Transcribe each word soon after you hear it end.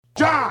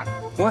John!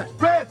 What?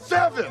 Red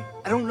 7!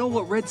 I don't know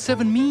what Red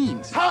 7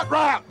 means. Hot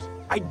route!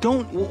 I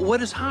don't.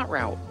 What is hot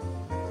route?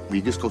 Will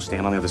you just go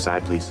stand on the other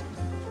side, please?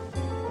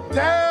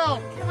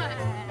 Down! Come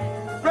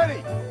on.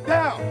 Ready,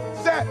 down,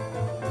 set,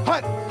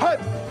 hut,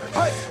 hut,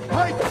 hut,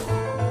 hut!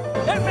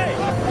 Hit me!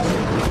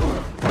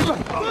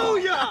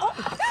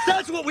 Booyah!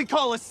 That's what we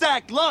call a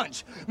sack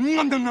lunch.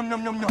 Nom, nom, nom,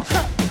 nom, nom, nom.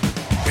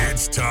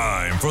 It's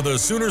time for the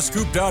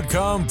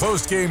Soonerscoop.com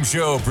postgame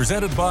show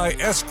presented by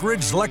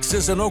Eskridge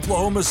Lexus in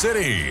Oklahoma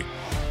City.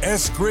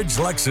 Eskridge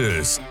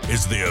Lexus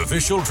is the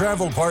official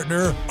travel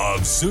partner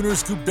of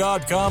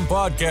Soonerscoop.com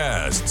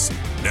podcasts.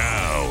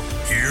 Now,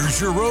 here's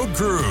your road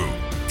crew,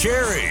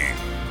 Carrie,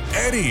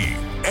 Eddie,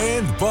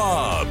 and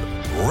Bob,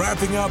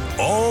 wrapping up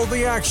all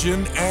the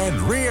action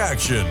and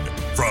reaction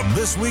from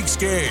this week's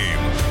game.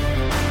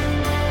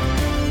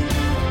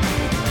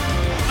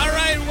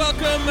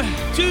 Welcome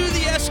to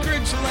the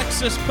Eskridge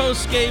Lexus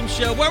post-game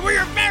show where we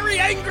are very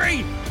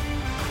angry.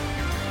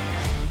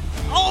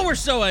 Oh, we're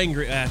so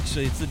angry.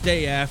 Actually, it's the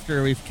day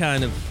after we've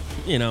kind of,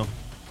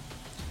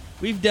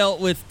 we've dealt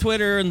with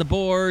Twitter and the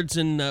boards,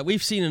 and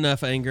we've seen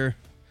enough anger.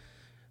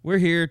 We're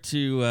here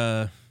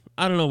to,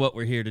 I don't know what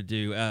we're here to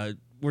do.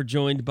 We're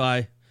joined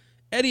by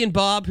Eddie and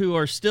Bob, who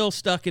are still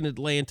stuck in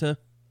Atlanta.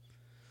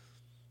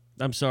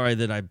 I'm sorry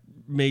that I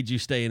made you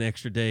stay an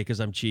extra day because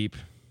I'm cheap.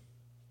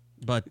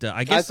 But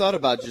I guess I thought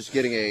about just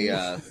getting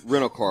a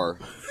rental car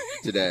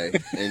today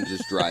and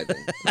just driving.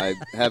 I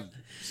have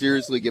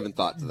seriously given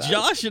thought to that.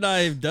 Josh and I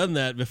have done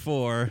that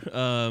before.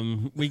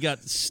 We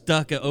got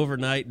stuck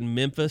overnight in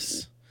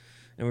Memphis,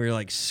 and we were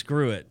like,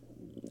 screw it.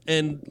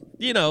 And,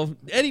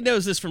 Eddie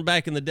knows this from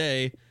back in the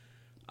day.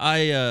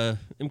 I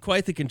am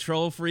quite the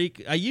control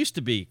freak. I used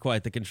to be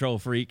quite the control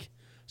freak,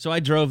 so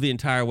I drove the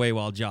entire way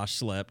while Josh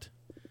slept.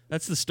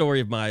 That's the story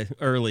of my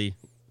early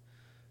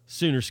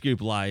Sooner Scoop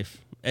life.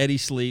 Eddie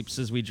sleeps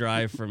as we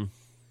drive from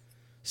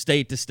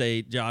state to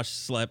state. Josh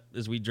slept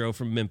as we drove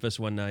from Memphis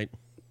one night.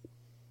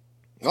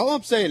 All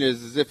I'm saying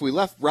is if we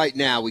left right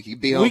now, we could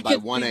be home by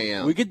 1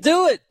 a.m. We could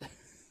do it.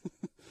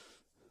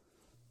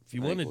 If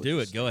you want to do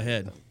it, go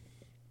ahead.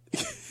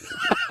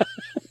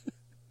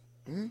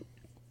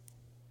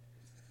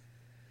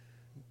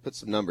 Put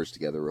some numbers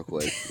together real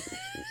quick.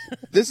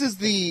 This is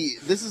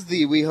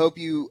the we hope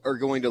you are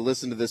going to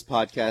listen to this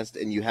podcast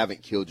and you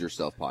haven't killed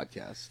yourself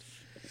podcast.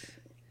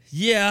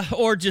 Yeah,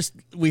 or just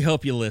we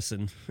hope you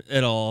listen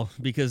at all,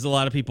 because a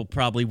lot of people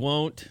probably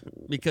won't,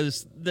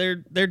 because they're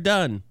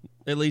done,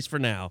 at least for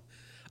now.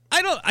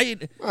 I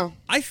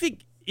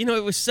think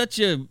it was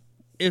a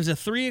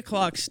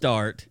 3:00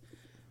 start.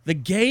 The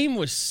game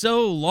was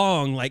so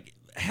long, like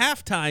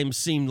halftime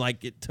seemed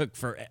like it took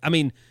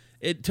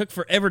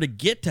forever to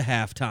get to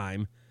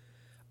halftime.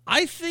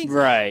 I think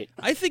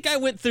I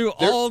went through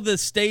all the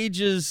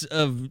stages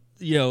of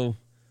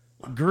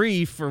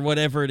grief or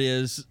whatever it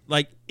is,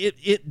 like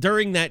it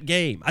during that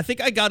game. I think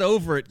I got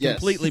over it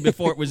completely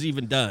before it was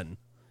even done.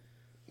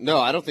 No,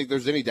 I don't think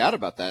there's any doubt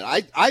about that.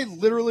 I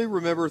literally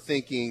remember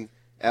thinking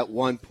at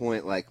one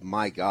point, like,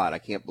 my God, I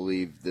can't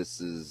believe this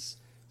is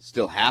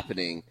still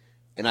happening.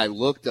 And I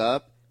looked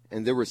up,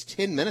 and there was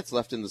 10 minutes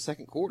left in the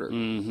second quarter.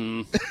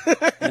 Mm-hmm.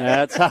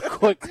 That's how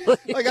quickly.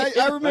 Like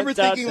I remember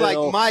thinking,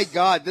 like, my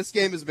God, this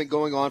game has been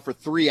going on for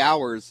 3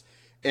 hours.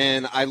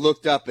 And I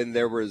looked up, and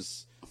there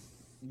was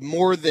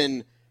more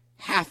than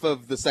half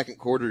of the second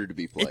quarter to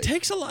be played. It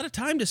takes a lot of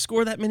time to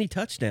score that many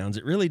touchdowns.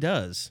 It really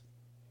does.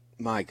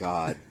 My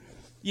God.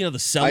 The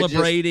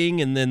celebrating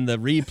and then the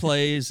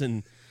replays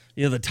and,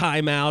 the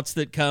timeouts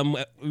that come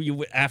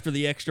after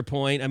the extra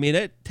point. I mean,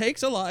 it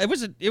takes a lot.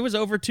 It was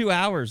over 2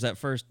 hours that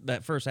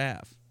first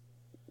half.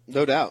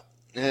 No doubt.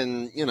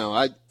 And,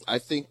 I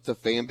think the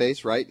fan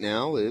base right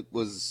now,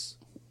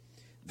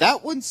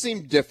 that one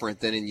seemed different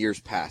than in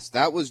years past.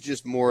 That was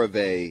just more of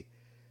a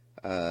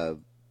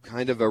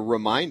kind of a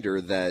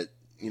reminder that,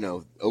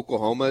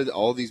 Oklahoma,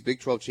 all these Big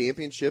 12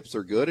 championships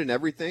are good and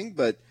everything,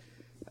 but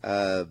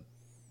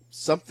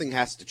something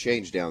has to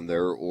change down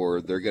there or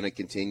they're going to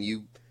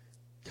continue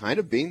kind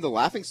of being the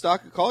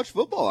laughingstock of college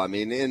football. I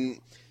mean, and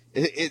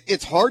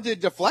it's hard to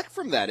deflect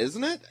from that,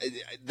 isn't it?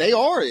 They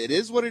are. It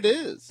is what it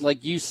is.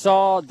 Like you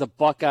saw the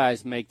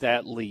Buckeyes make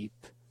that leap,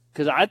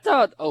 because I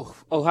thought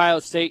Ohio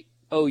State,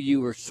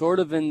 OU were sort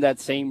of in that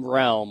same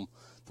realm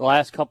the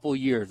last couple of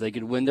years. They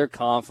could win their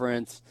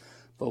conference,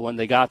 but when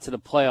they got to the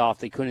playoff,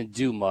 they couldn't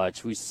do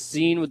much. We've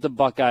seen what the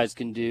Buckeyes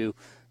can do.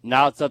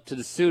 Now it's up to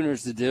the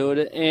Sooners to do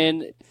it.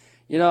 And,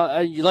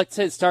 you like to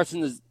say it starts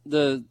in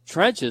the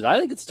trenches. I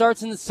think it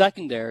starts in the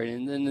secondary,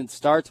 and then it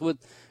starts with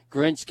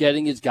Grinch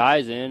getting his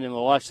guys in. And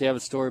we'll actually have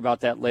a story about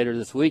that later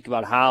this week,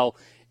 about how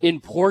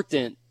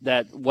important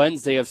that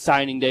Wednesday of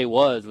signing day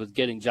was, with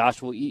getting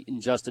Joshua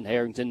Eaton, Justin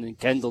Harrington, and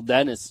Kendall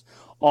Dennis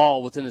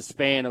all within a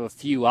span of a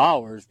few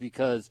hours,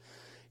 because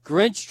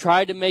Grinch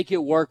tried to make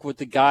it work with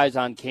the guys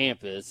on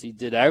campus. He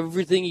did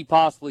everything he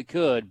possibly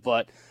could,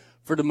 but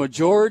for the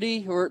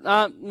majority, or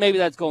not, maybe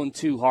that's going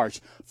too harsh.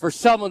 For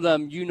some of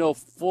them,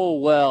 full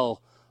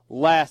well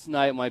last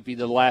night might be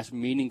the last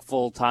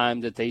meaningful time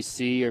that they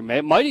see, or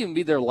it might even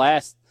be their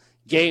last,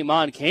 game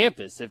on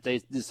campus if they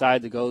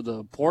decide to go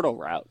the portal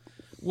route.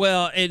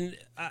 Well, and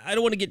I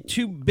don't want to get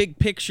too big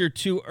picture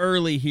too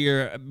early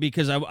here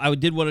because I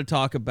did want to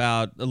talk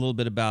about a little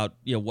bit about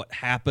what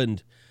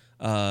happened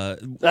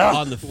on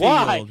the field.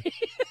 Why?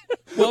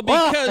 Well,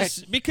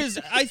 because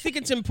I think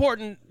it's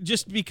important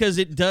just because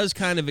it does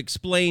kind of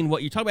explain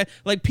what you're talking about.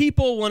 Like,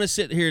 people want to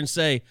sit here and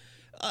say,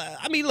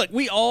 look,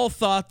 we all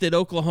thought that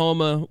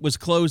Oklahoma was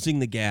closing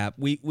the gap.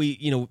 We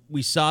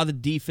saw the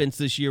defense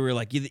this year. We're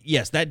like,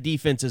 yes, that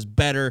defense is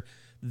better.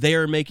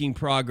 They're making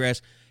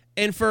progress.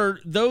 And for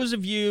those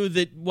of you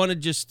that want to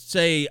just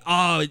say,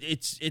 "Oh,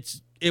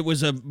 it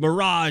was a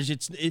mirage,"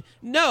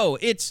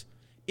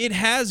 it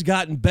has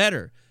gotten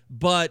better.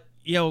 But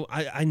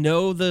I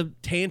know the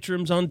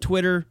tantrums on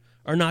Twitter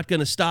are not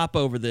going to stop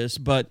over this,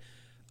 but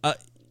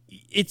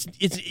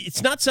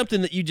it's not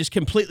something that you just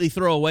completely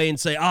throw away and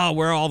say, "Oh,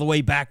 we're all the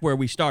way back where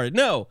we started."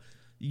 No,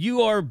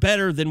 you are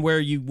better than where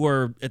you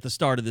were at the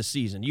start of the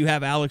season. You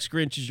have Alex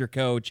Grinch as your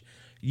coach.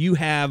 You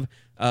have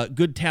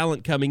good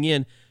talent coming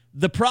in.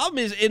 The problem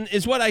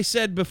is what I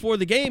said before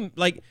the game,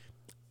 like,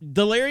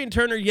 Delarian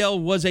Turner-Yell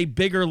was a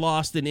bigger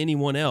loss than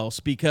anyone else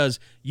because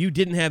you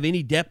didn't have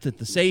any depth at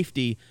the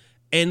safety.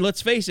 And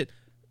let's face it,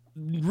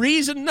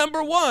 reason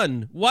number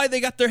one why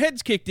they got their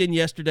heads kicked in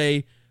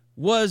yesterday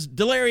was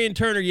Delarian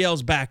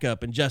Turner-Yell's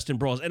backup and Justin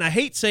Broyles. And I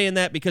hate saying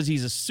that because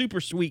he's a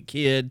super sweet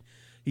kid.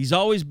 He's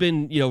always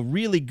been,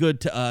 really good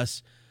to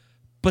us.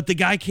 But the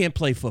guy can't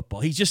play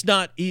football. He's just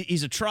not –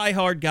 he's a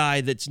try-hard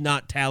guy that's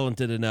not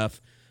talented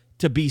enough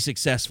to be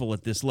successful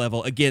at this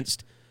level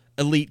against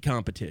elite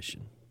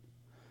competition.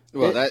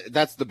 Well,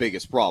 that's the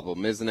biggest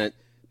problem, isn't it?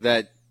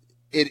 That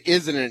it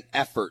isn't an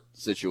effort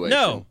situation.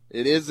 No.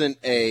 It isn't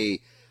a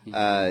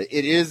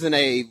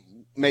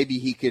maybe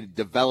he could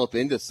develop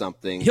into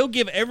something. He'll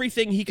give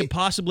everything he could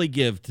possibly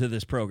give to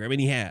this program,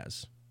 and he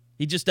has.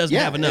 He just doesn't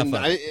have enough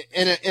of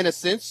it. In a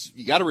sense,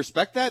 you got to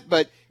respect that.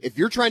 But if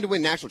you're trying to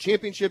win national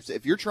championships,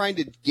 if you're trying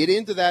to get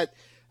into that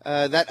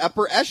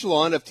upper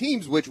echelon of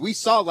teams, which we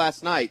saw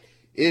last night,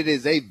 it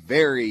is a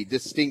very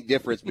distinct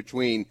difference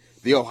between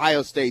the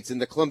Ohio States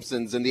and the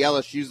Clemsons and the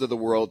LSUs of the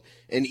world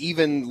and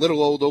even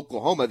little old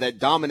Oklahoma that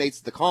dominates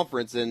the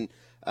conference in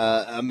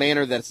a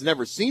manner that's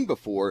never seen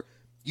before.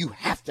 You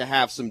have to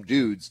have some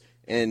dudes,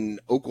 and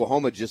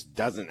Oklahoma just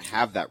doesn't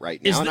have that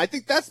right now. And I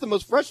think that's the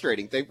most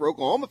frustrating thing for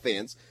Oklahoma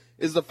fans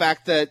is the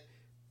fact that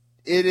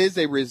it is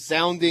a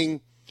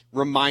resounding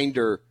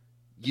reminder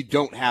you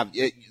don't have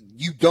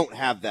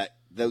that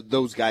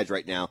those guys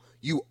right now.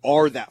 You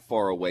are that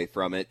far away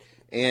from it.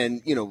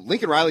 And,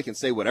 Lincoln Riley can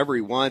say whatever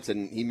he wants,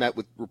 and he met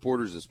with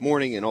reporters this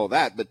morning and all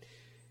that, but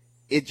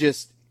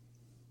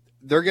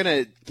they're going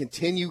to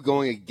continue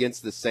going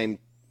against the same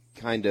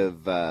kind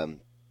of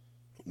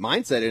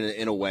mindset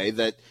in a way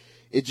that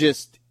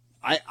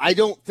I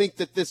don't think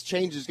that this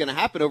change is going to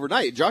happen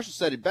overnight. Josh has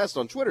said it best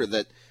on Twitter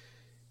that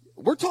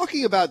we're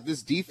talking about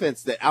this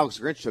defense that Alex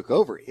Grinch took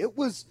over. It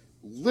was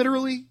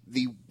literally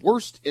the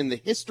worst in the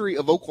history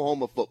of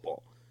Oklahoma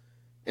football.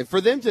 And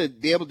for them to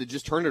be able to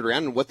just turn it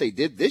around and what they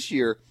did this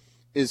year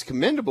is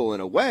commendable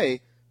in a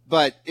way,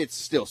 but it's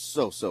still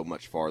so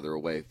much farther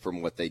away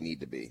from what they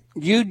need to be.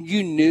 You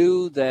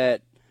knew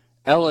that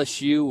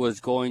LSU was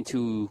going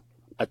to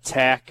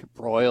attack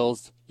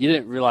Broyles. You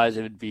didn't realize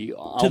it would be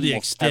almost to the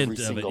extent every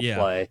single of it, yeah.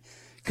 play.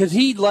 Because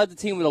he led the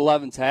team with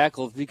 11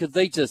 tackles because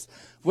they just,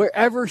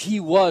 wherever he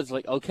was,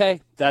 like,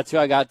 okay, that's who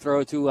I got to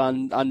throw to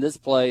on this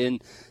play.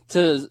 And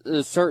to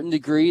a certain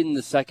degree in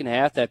the second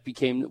half, that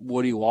became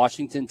Woody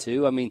Washington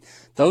too. I mean,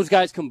 those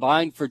guys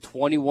combined for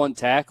 21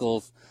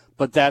 tackles,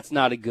 but that's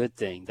not a good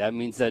thing. That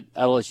means that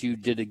LSU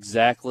did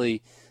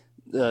exactly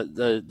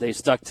they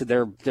stuck to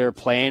their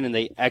plan and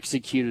they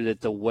executed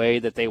it the way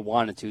that they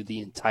wanted to the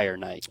entire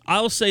night.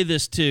 I'll say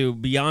this too,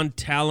 beyond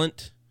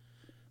talent,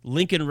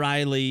 Lincoln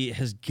Riley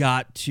has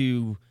got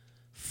to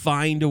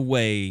find a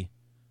way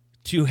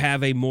to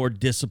have a more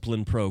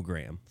disciplined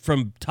program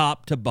from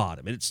top to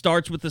bottom. And it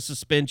starts with the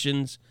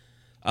suspensions,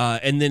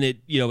 and then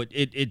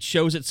it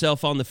shows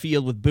itself on the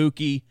field with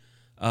Buki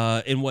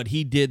and what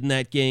he did in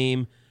that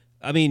game.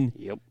 I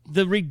mean,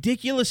 The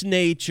ridiculous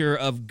nature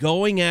of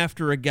going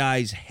after a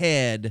guy's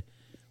head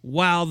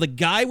while the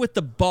guy with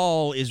the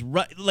ball is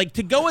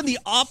to go in the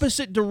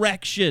opposite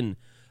direction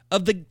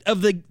of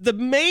the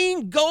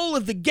main goal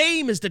of the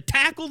game is to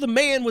tackle the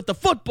man with the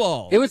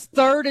football. It was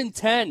 3rd and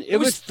 10. It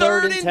was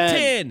third and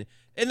 10.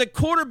 And the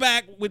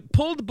quarterback would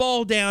pull the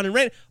ball down and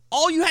ran.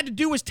 All you had to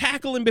do was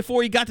tackle him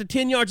before he got to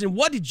 10 yards. And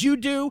what did you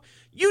do?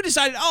 You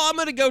decided, I'm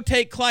going to go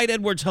take Clyde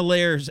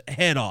Edwards-Hilaire's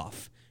head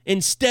off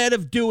instead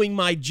of doing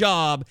my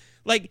job.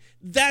 Like,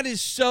 that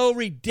is so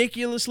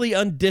ridiculously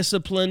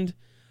undisciplined.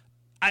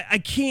 I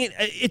can't.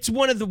 It's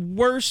one of the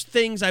worst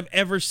things I've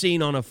ever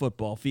seen on a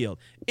football field.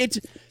 It's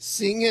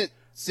seeing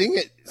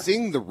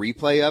the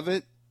replay of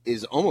it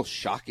is almost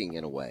shocking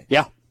in a way.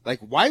 Yeah. Like,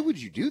 why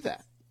would you do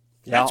that?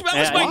 That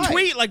was my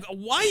tweet. Like,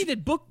 why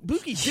did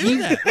Buki do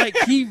that? Like,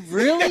 he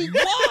really?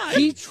 Why?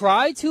 He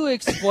tried to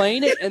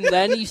explain it and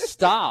then he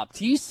stopped.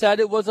 He said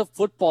it was a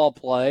football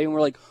play, and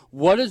we're like,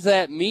 what does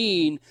that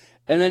mean?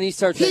 And then he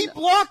starts. He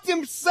blocked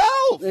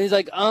himself. And he's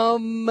like, I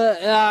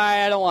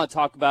don't want to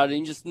talk about it.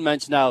 And he just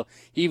mentioned how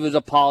he was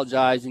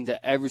apologizing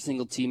to every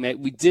single teammate.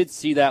 We did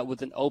see that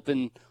with an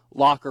open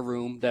locker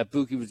room that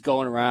Buki was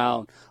going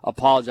around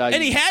apologizing.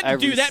 And he had to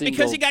do that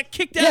because he got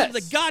kicked out of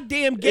the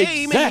goddamn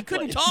game and he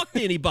couldn't talk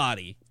to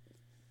anybody.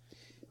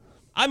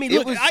 I mean,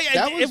 look,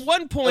 at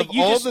one point,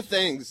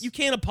 you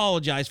can't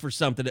apologize for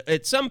something.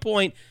 At some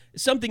point,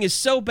 something is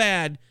so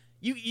bad,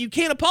 you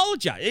can't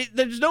apologize.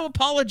 There's no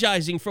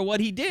apologizing for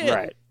what he did.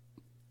 Right.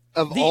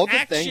 Of all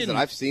the things that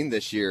I've seen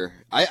this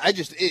year, I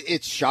just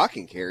it's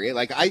shocking, Kerry.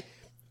 Like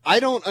I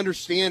don't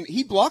understand.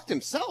 He blocked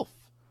himself.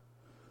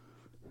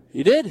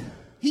 He did.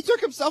 He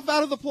took himself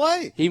out of the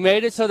play. He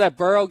made it so that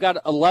Burrow got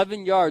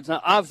 11 yards.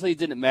 Now, obviously, it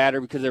didn't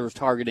matter because there was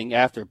targeting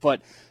after,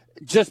 but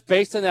just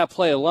based on that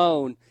play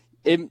alone,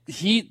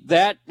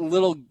 that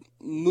little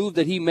move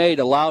that he made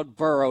allowed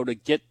Burrow to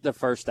get the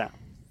first down.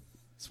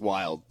 It's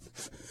wild.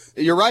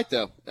 You're right,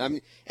 though. I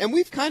mean, and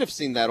we've kind of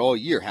seen that all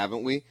year,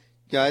 haven't we,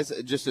 guys?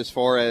 Just as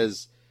far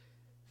as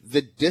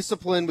the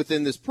discipline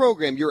within this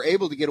program, you're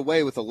able to get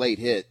away with a late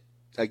hit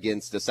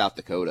against South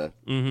Dakota.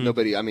 Mm-hmm.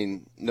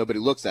 Nobody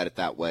looks at it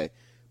that way.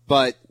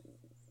 But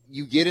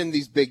you get in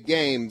these big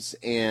games,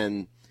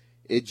 and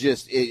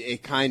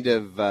it kind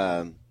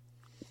of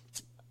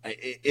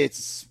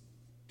it's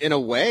in a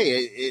way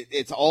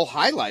it's all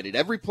highlighted.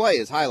 Every play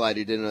is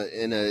highlighted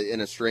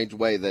in a strange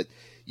way that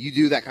you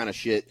do that kind of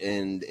shit,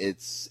 and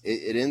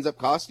it ends up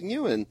costing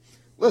you. And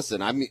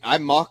listen, I mean, I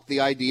mocked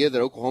the idea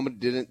that Oklahoma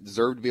didn't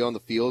deserve to be on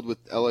the field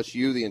with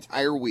LSU the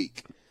entire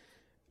week.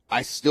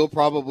 I still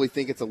probably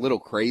think it's a little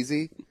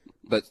crazy,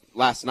 but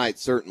last night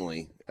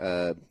certainly.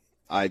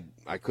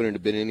 I couldn't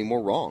have been any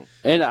more wrong.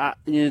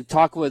 And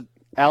talk with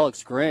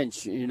Alex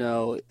Grinch,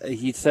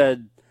 he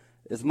said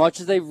as much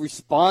as they've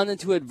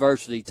responded to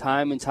adversity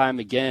time and time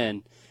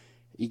again,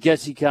 he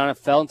kind of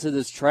fell into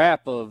this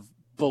trap of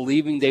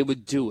believing they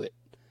would do it.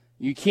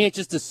 You can't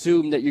just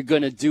assume that you're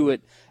going to do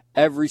it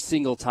every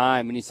single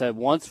time. And he said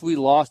once we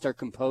lost our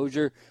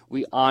composure,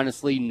 we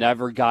honestly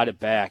never got it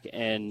back.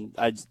 And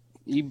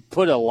he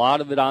put a lot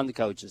of it on the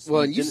coaches.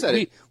 Well, and you said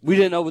it. We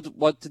didn't know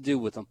what to do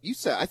with them. You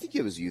said, I think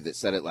it was you that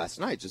said it last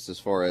night, just as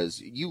far as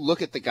you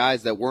look at the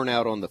guys that weren't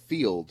out on the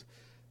field,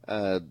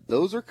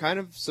 those are kind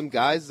of some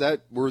guys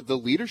that were the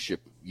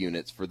leadership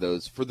units for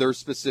their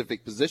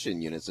specific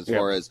position units, as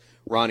far as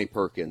Ronnie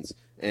Perkins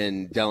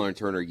and Delaware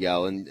Turner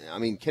Yell. And, I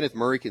mean, Kenneth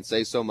Murray can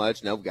say so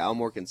much, Nev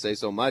Gallimore can say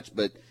so much,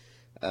 but,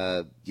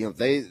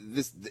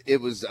 it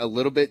was a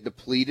little bit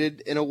depleted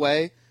in a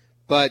way,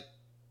 but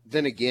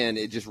then again,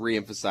 it just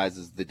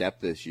reemphasizes the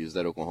depth issues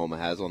that Oklahoma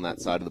has on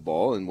that side of the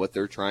ball and what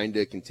they're trying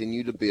to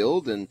continue to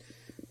build. And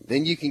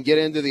then you can get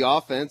into the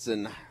offense,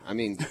 and I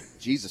mean,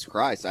 Jesus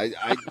Christ,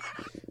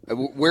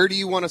 where do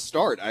you want to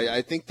start?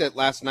 I think that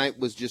last night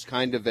was just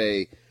kind of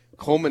a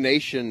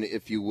culmination,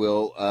 if you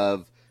will,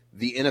 of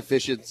the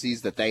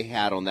inefficiencies that they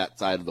had on that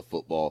side of the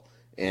football,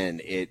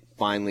 and it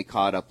finally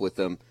caught up with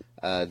them.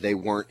 They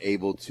weren't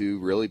able to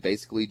really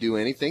basically do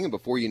anything, and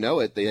before you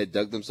know it, they had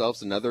dug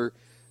themselves another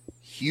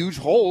huge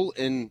hole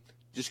and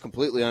just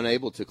completely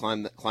unable to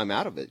climb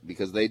out of it,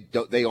 because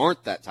they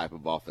aren't that type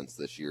of offense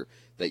this year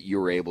that you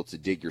were able to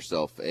dig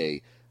yourself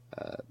a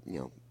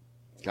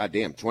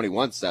goddamn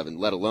 21-7,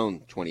 let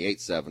alone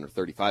 28-7 or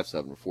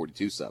 35-7 or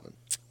 42-7.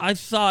 I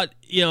thought,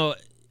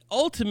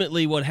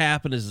 ultimately what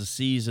happened as the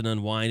season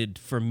unwinded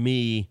for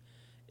me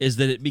is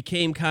that it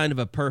became kind of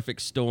a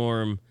perfect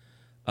storm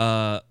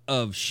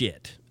of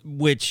shit,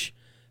 which,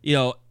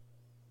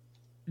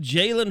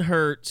 Jalen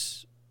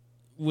Hurts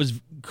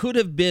could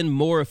have been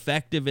more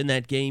effective in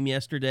that game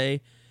yesterday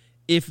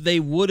if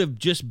they would have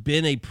just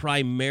been a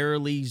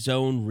primarily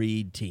zone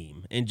read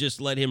team and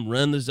just let him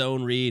run the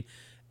zone read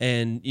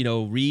and,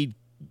 read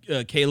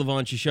Caleb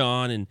Von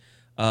Chachon.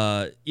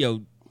 And,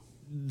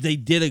 they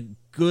did a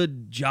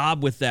good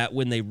job with that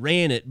when they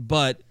ran it,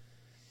 but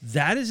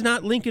that is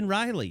not Lincoln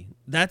Riley.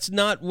 That's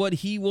not what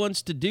he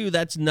wants to do.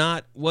 That's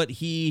not what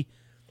he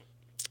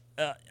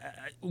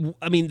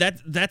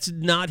that's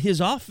not his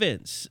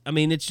offense. I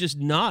mean, it's just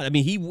not. I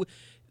mean,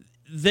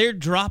 they're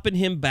dropping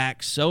him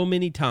back so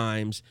many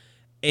times,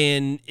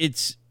 and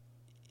it's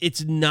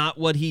not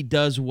what he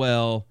does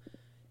well.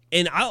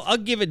 And I'll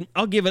give it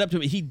up to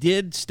him. He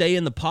did stay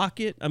in the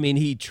pocket. I mean,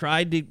 he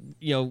tried to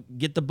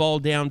get the ball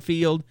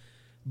downfield,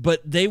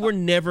 but they were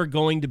never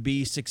going to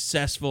be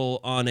successful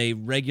on a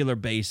regular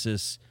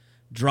basis,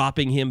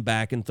 dropping him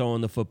back and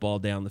throwing the football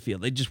down the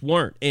field. They just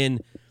weren't.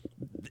 And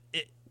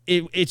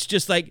it's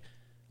just like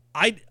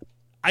I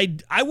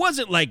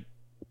wasn't like,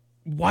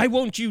 why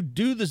won't you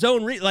do the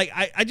zone read? Like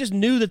I just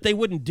knew that they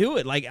wouldn't do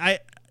it. Like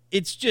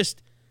it's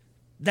just,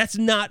 that's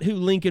not who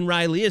Lincoln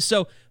Riley is.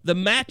 So the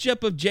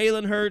matchup of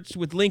Jalen Hurts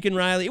with Lincoln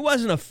Riley, it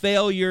wasn't a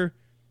failure,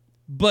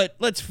 but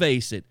let's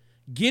face it,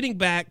 getting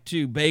back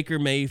to Baker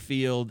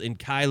Mayfield and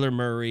Kyler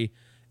Murray,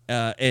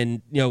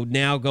 and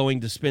now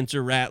going to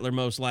Spencer Rattler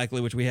most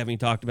likely, which we haven't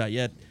talked about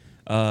yet.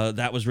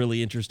 That was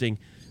really interesting.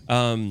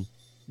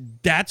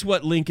 That's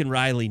what Lincoln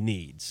Riley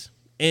needs.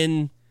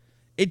 And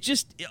it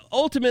just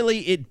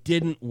ultimately it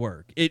didn't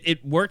work.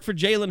 It worked for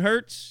Jalen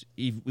Hurts.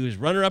 He was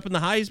runner-up in the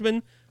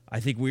Heisman. I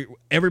think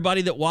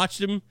everybody that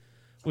watched him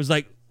was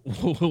like,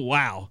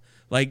 wow,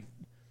 like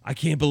I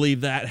can't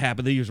believe that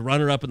happened. That he was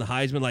runner-up in the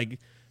Heisman. Like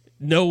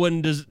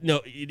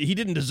he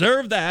didn't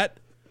deserve that,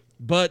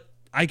 but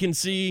I can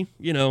see,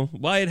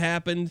 why it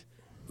happened.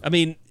 I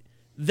mean,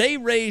 they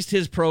raised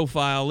his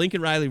profile.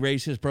 Lincoln Riley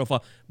raised his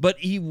profile, but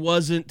he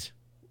wasn't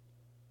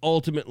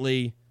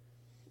ultimately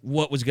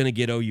what was going to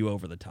get OU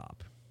over the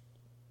top.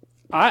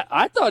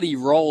 I thought he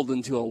rolled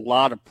into a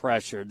lot of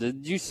pressure.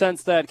 Did you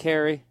sense that,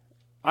 Kerry?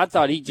 I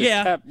thought he just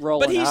kept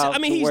rolling but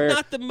he's where...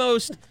 not the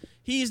most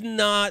 – he's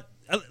not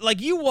 –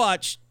 like you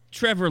watched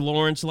Trevor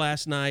Lawrence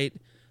last night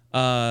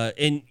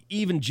and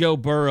even Joe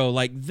Burrow,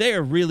 like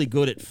they're really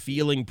good at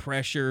feeling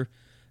pressure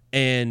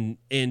and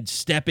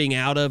stepping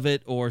out of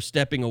it or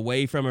stepping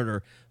away from it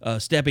or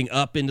stepping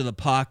up into the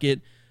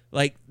pocket.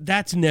 Like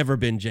that's never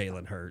been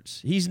Jalen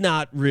Hurts. He's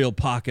not real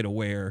pocket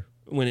aware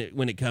when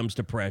it comes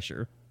to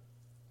pressure.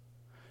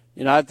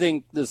 I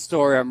think the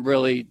story I'm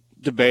really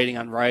debating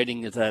on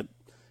writing is that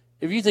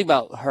if you think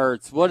about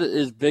Hurts, what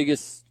his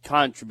biggest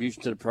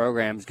contribution to the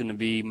program is going to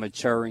be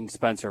maturing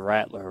Spencer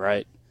Rattler,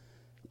 right?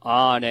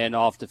 On and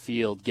off the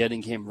field,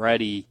 getting him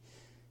ready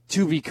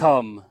to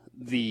become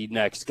the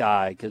next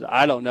guy. Because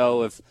I don't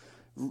know if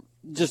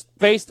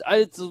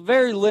it's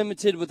very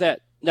limited with that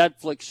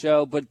Netflix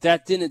show, but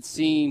that didn't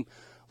seem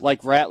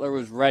like Rattler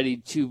was ready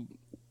to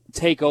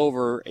take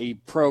over a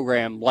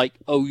program like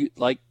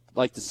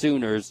the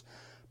Sooners.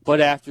 But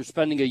after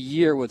spending a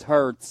year with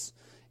Hurts,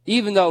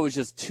 even though it was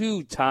just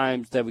 2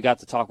 times that we got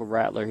to talk with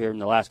Rattler here in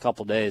the last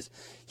couple of days,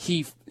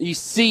 he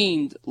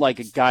seemed like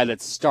a guy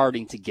that's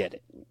starting to get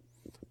it.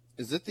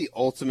 Is it the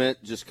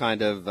ultimate just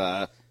kind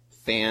of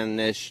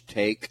fan-ish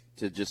take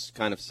to just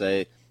kind of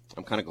say,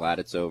 I'm kind of glad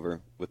it's over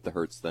with the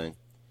Hurts thing?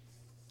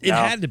 It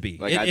had to be.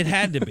 Like it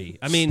had to be.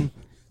 I mean,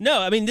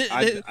 no, I mean,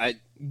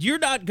 you're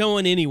not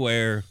going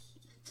anywhere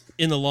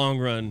in the long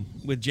run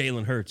with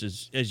Jalen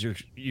Hurts as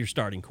your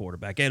starting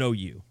quarterback at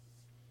OU.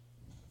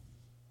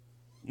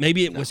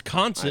 Maybe at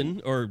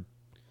Wisconsin or,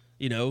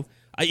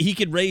 he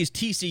could raise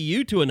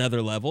TCU to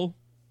another level.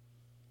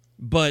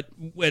 But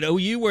at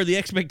OU, where the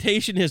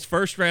expectation is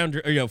first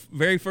round,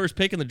 very first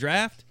pick in the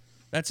draft,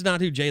 that's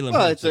not who Jalen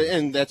Hurts is.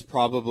 And that's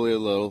probably a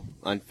little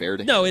unfair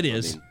to him. No, it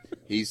is. I mean,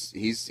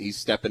 he's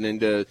stepping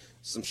into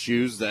some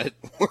shoes that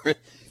were,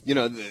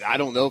 I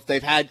don't know if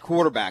they've had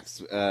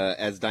quarterbacks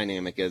as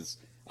dynamic as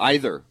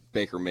either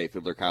Baker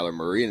Mayfield or Kyler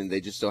Murray, and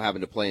they just so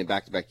happen to play in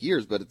back-to-back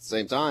years. But at the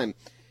same time,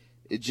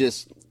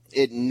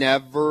 it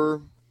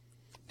never,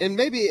 and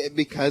maybe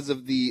because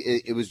of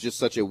it was just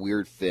such a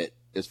weird fit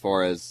as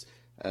far as,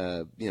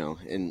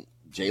 and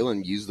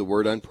Jalen used the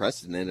word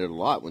unprecedented a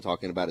lot when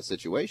talking about a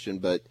situation,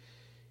 but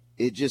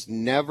it just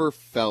never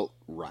felt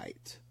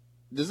right.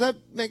 Does that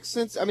make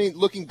sense? I mean,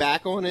 looking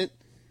back on it,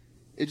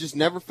 it just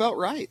never felt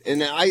right.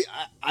 And I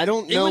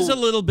don't know. It was a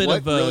little bit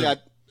of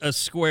a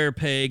square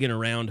peg in a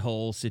round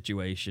hole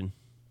situation.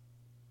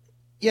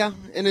 Yeah,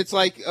 and it's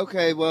like,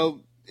 okay, well,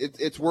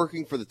 it's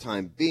working for the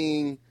time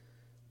being,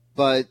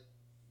 but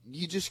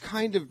you just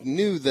kind of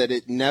knew that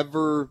it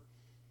never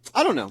 –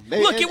 I don't know.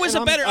 Look, it was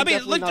a better – I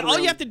mean, look, all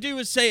you have to do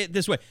is say it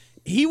this way.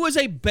 He was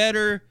a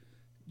better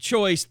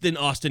choice than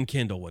Austin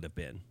Kendall would have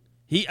been.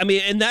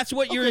 And that's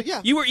what you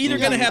were either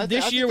going to have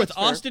this year with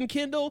Austin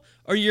Kendall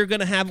or you're going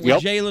to have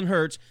with Jalen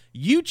Hurts.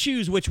 You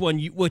choose which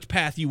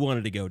path you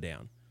wanted to go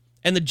down.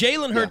 And the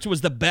Jalen Hurts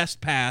was the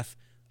best path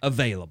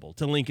available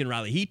to Lincoln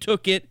Riley. He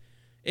took it.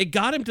 It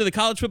got him to the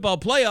college football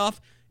playoff.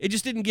 It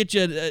just didn't get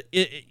you.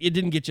 It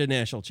didn't get you a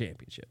national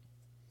championship.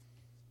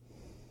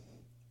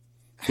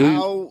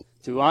 Do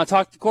we want to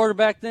talk the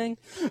quarterback thing?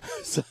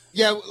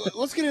 Yeah,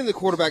 let's get into the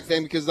quarterback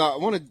thing because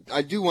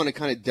I do want to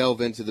kind of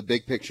delve into the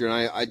big picture, and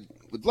I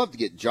would love to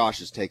get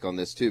Josh's take on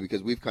this too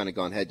because we've kind of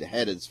gone head to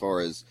head as far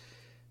as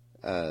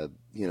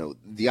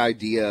the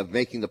idea of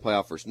making the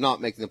playoff versus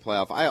not making the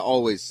playoff. I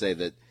always say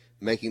that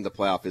making the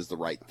playoff is the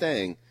right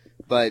thing,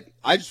 but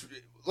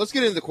let's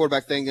get into the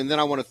quarterback thing, and then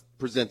I want to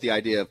present the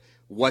idea of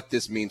what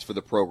this means for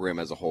the program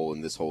as a whole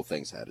and this whole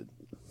thing's headed.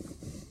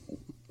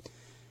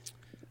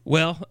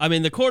 Well, I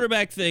mean, the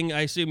quarterback thing,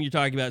 I assume you're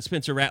talking about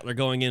Spencer Rattler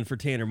going in for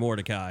Tanner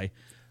Mordecai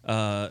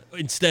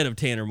instead of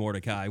Tanner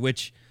Mordecai,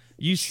 which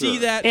you see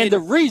that. And the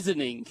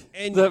reasoning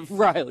that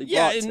Riley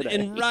brought today.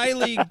 And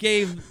Riley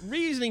gave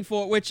reasoning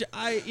for it, which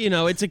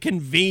it's a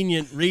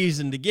convenient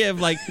reason to give.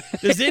 Like,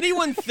 does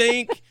anyone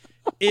think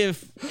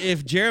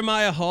if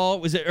Jeremiah Hall,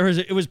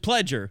 it was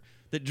Pledger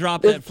that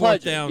dropped that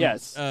fourth down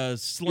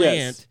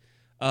slant?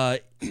 Yes.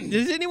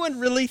 Does anyone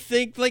really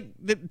think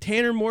that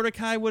Tanner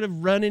Mordecai would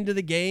have run into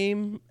the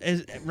game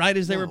as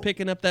they were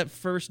picking up that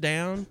first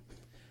down,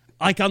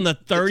 like on the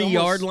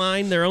 30-yard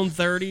line, their own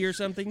 30 or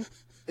something?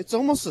 It's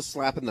almost a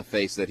slap in the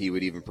face that he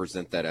would even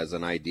present that as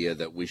an idea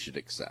that we should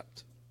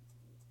accept.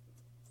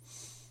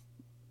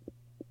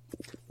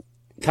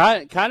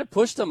 Kind of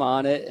pushed him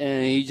on it,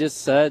 and he just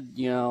said,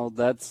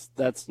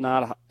 that's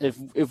not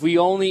if we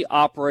only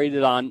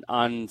operated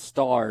on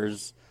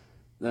stars,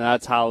 then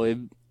that's how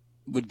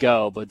would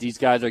go, but these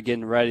guys are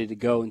getting ready to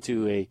go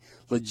into a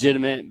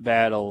legitimate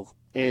battle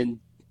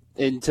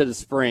into the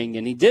spring.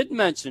 And he did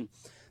mention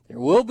there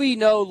will be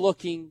no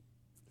looking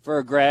for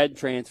a grad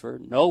transfer,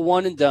 no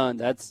one and done.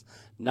 That's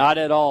not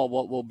at all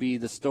what will be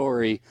the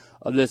story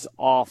of this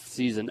off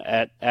season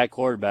at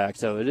quarterback.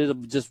 So it'll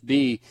just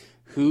be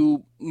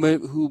who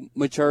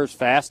matures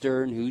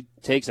faster and who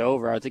takes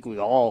over. I think we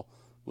all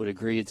would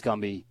agree it's going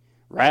to be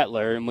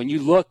Rattler. And when you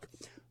look,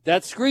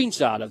 that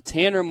screenshot of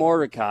Tanner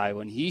Mordecai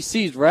when he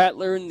sees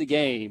Rattler in the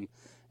game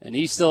and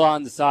he's still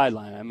on the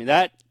sideline, I mean,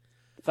 that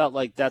felt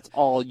like that's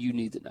all you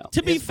need to know.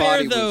 To be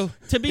fair, though,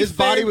 his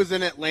body was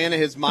in Atlanta,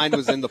 his mind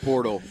was in the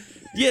portal.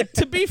 Yeah,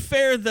 to be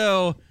fair,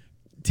 though,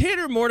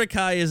 Tanner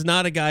Mordecai is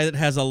not a guy that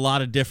has a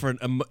lot of different.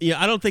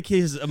 I don't think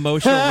his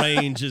emotional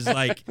range is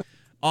like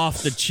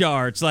off the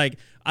charts. Like,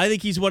 I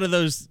think he's one of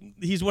those.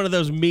 He's one of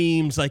those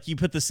memes. Like, you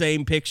put the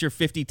same picture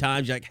 50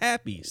 times, you're like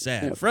happy,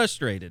 sad,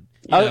 frustrated.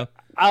 You know?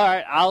 All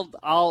right,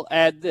 I'll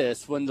add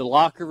this. When the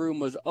locker room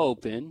was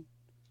open,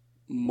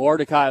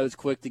 Mordecai was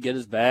quick to get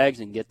his bags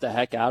and get the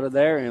heck out of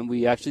there, and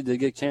we actually did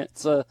get a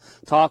chance to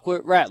talk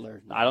with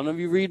Rattler. I don't know if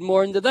you read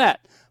more into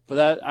that,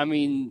 but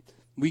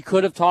we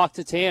could have talked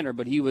to Tanner,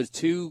 but he was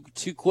too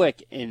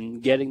quick in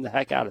getting the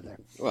heck out of there.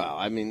 Well,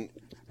 I mean,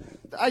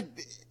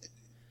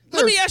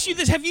 let me ask you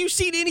this. Have you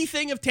seen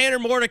anything of Tanner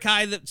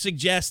Mordecai that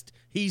suggests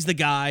he's the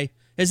guy?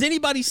 Has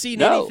anybody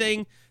seen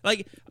anything?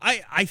 Like,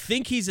 I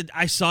think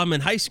I saw him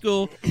in high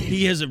school.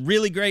 He is a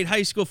really great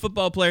high school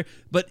football player,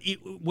 but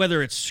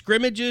whether it's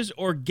scrimmages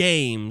or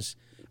games,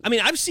 I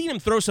mean, I've seen him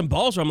throw some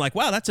balls where I'm like,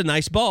 wow, that's a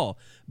nice ball.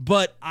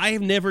 But I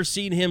have never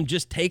seen him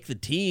just take the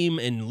team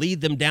and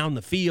lead them down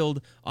the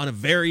field on a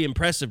very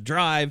impressive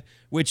drive,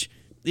 which,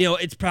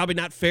 it's probably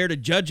not fair to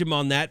judge him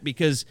on that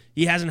because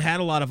he hasn't had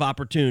a lot of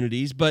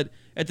opportunities. But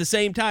at the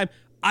same time,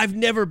 I've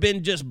never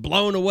been just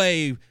blown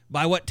away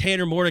by what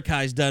Tanner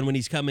Mordecai's done when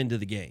he's come into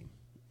the game.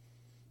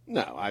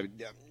 No,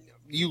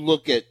 you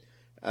look at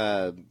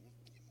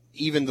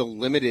even the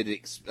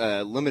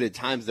limited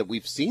times that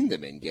we've seen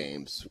them in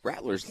games,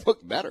 Rattlers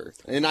look better.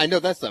 And I know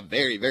that's a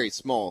very, very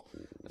small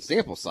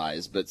sample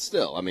size, but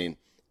still, I mean,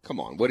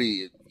 come on. What do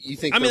you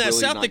think? I mean, that really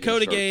South not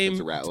Dakota gonna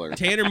game,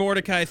 Tanner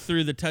Mordecai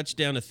threw the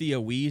touchdown to Theo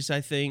Weiss,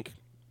 I think.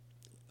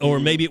 Or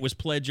maybe it was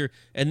Pledger,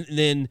 and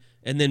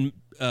then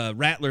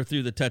Rattler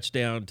threw the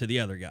touchdown to the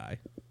other guy.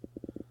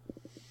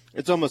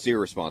 It's almost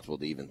irresponsible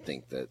to even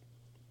think that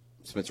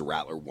Spencer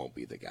Rattler won't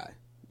be the guy.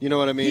 You know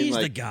what I mean? He's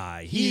the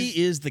guy.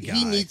 He is the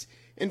guy.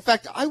 In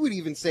fact, I would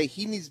even say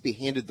he needs to be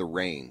handed the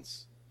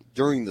reins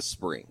during the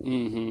spring.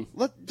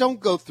 Mm-hmm. Don't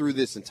go through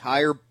this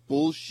entire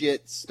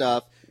bullshit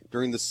stuff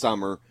during the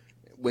summer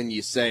when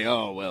you say,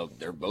 oh, well,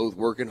 they're both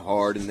working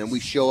hard, and then we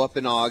show up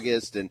in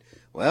August, and,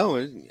 well,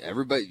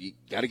 everybody, you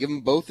got to give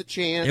them both a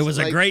chance. It was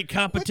a great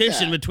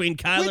competition between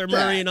Kyler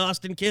Murray and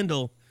Austin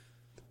Kendall.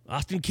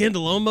 Austin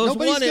Kendall almost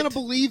won it. Nobody's going to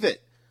believe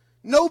it.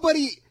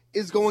 Nobody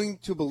is going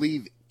to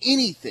believe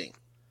anything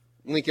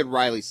Lincoln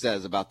Riley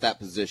says about that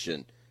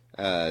position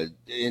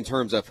in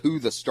terms of who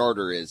the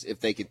starter is if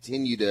they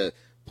continue to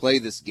play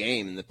this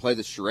game and to play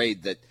the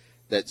charade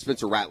that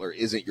Spencer Rattler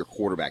isn't your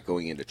quarterback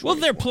going into 2021.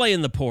 Well, they're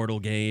playing the portal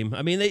game.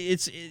 I mean,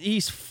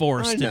 he's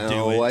forced to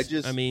do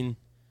it.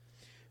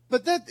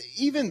 But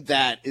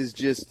that is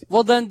just.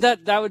 Well, then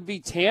that would be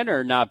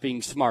Tanner not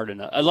being smart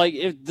enough. Like,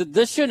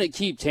 this shouldn't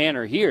keep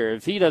Tanner here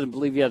if he doesn't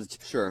believe he has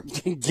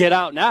to get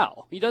out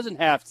now. He doesn't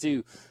have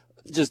to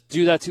just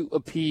do that to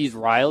appease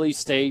Riley,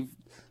 stay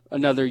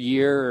another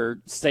year or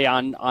stay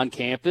on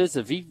campus.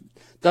 If he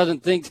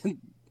doesn't think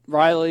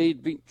Riley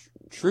be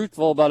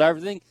truthful about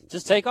everything,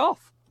 just take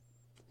off.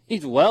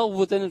 He's well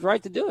within his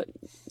right to do it.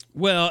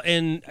 Well,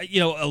 and,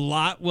 a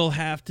lot will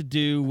have to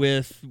do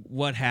with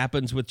what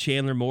happens with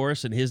Chandler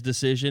Morris and his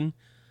decision.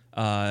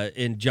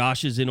 And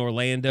Josh is in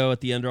Orlando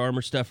at the Under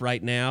Armour stuff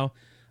right now.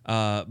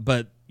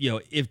 But,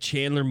 if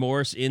Chandler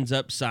Morris ends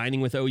up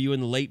signing with OU in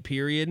the late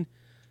period,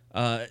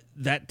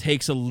 that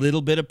takes a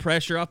little bit of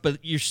pressure off. But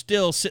you're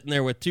still sitting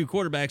there with two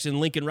quarterbacks, and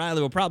Lincoln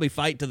Riley will probably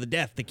fight to the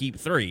death to keep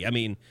three. I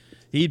mean,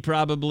 he'd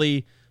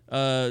probably,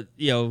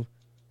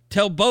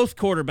 tell both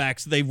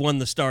quarterbacks they've won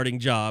the starting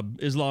job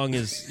as long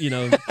as,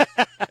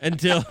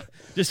 until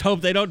just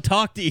hope they don't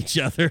talk to each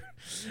other.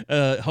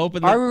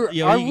 Hoping that,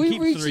 he can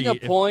keep reaching three a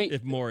point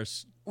if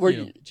Morris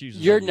where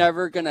chooses you're him.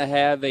 never going to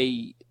have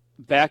a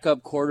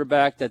backup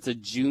quarterback that's a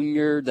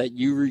junior that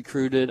you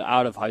recruited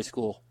out of high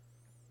school.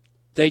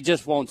 They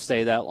just won't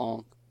stay that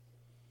long.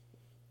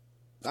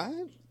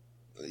 I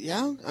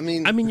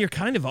mean, you're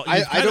kind of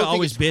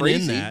always been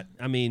in that.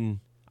 I mean,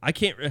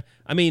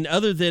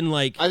 other than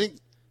I think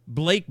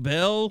Blake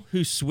Bell,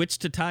 who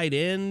switched to tight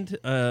end,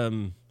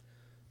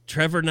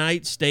 Trevor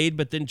Knight stayed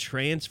but then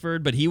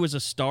transferred, but he was a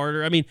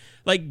starter. I mean,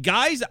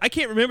 guys, I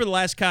can't remember the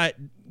last guy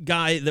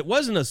that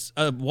wasn't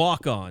a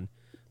walk-on,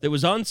 that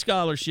was on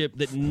scholarship,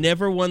 that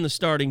never won the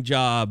starting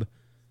job,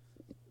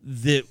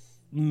 that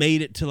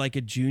made it to a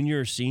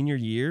junior or senior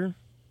year.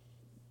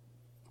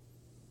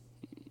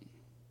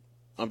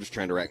 I'm just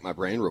trying to rack my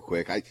brain real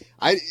quick. I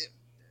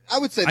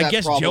would say that I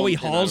guess problem, Joey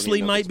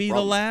Halsley might be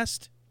the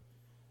last.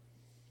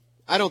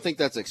 I don't think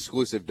that's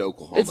exclusive to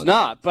Oklahoma. It's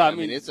not, but I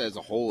mean, it's as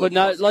a whole. But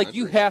not across the like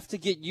you country. have to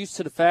get used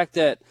to the fact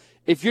that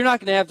if you're not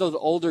going to have those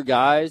older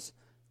guys,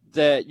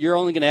 that you're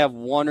only going to have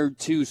one or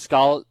two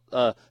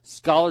scholarship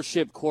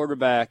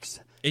quarterbacks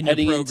In your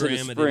heading into the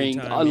program at spring,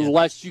 any time, yeah.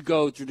 unless you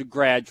go through the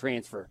grad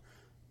transfer.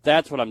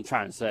 That's what I'm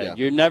trying to say. Yeah.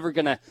 You're never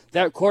going to –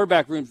 that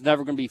quarterback room's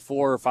never going to be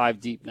 4 or 5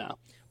 deep now.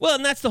 Well,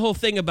 and that's the whole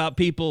thing about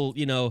people,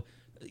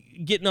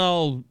 getting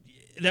all –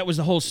 that was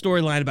the whole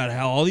storyline about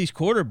how all these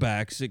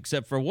quarterbacks,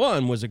 except for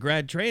one, was a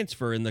grad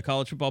transfer in the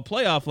college football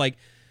playoff. Like,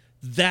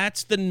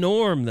 that's the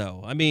norm,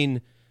 though. I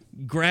mean,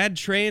 grad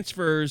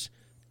transfers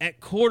at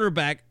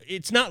quarterback,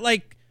 it's not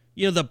like –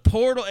 the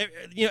portal,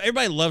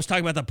 everybody loves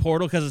talking about the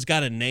portal because it's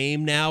got a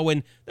name now,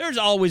 when there's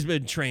always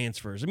been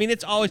transfers. I mean,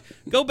 it's always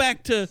 – go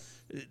back to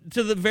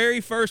the very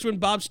first when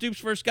Bob Stoops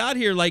first got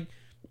here, like –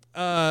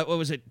 what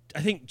was it?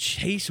 I think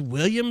Chase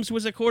Williams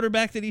was a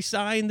quarterback that he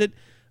signed that,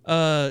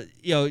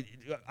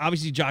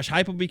 obviously Josh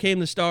Heupel became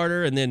the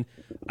starter. And then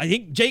I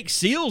think Jake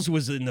Seals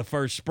was in the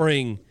first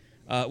spring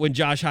when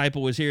Josh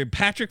Heupel was here.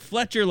 Patrick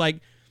Fletcher, like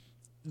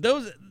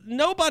those,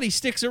 nobody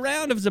sticks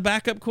around as a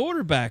backup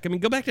quarterback. I mean,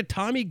 go back to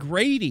Tommy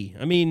Grady.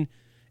 I mean,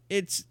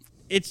 it's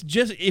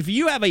just, if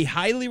you have a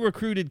highly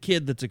recruited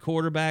kid that's a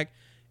quarterback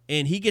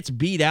and he gets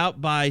beat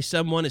out by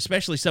someone,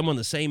 especially someone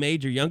the same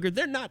age or younger,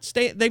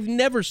 they've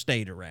never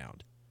stayed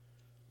around.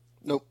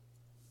 Nope.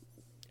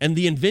 And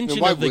the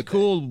invention of the would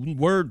cool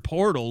word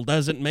portal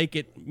doesn't make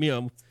it,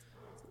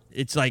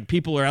 it's like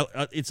people are,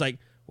 it's like,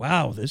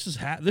 wow, this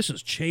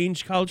has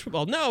changed college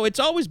football. No, it's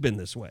always been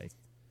this way.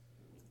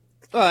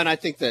 And I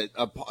think that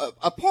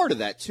a part of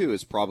that, too,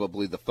 is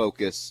probably the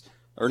focus,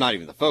 or not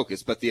even the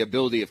focus, but the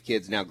ability of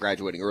kids now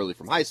graduating early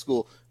from high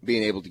school,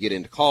 being able to get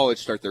into college,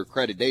 start their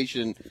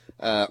accreditation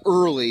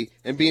early,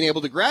 and being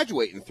able to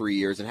graduate in 3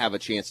 years and have a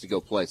chance to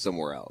go play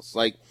somewhere else.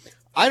 Like,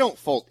 I don't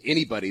fault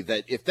anybody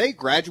that if they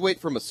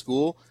graduate from a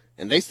school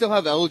and they still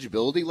have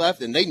eligibility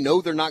left and they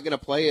know they're not going to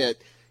play at,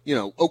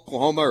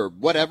 Oklahoma or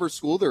whatever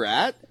school they're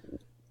at,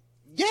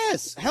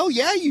 yes, hell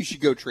yeah, you should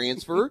go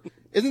transfer.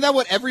 Isn't that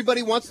what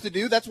everybody wants to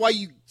do? That's why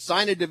you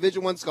sign a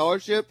Division I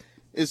scholarship,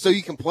 is so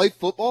you can play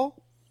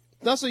football,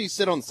 not so you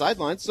sit on the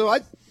sidelines. So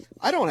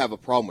I don't have a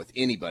problem with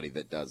anybody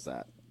that does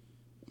that.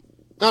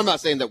 Now, I'm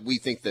not saying that we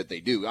think that they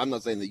do. I'm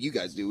not saying that you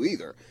guys do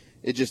either.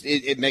 It just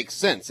it makes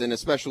sense, and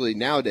especially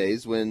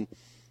nowadays when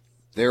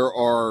there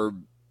are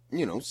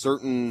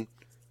certain,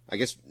 I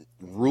guess,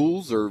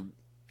 rules or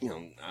I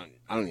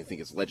don't even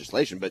think it's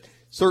legislation, but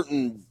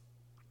certain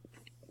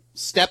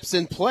steps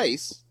in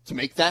place to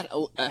make that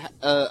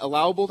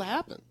allowable to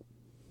happen.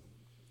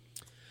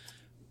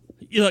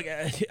 Look,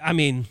 I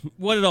mean,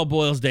 what it all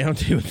boils down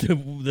to,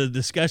 the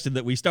discussion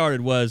that we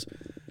started was,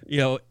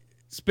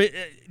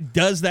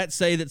 does that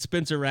say that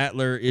Spencer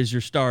Rattler is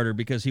your starter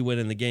because he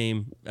went in the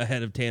game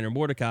ahead of Tanner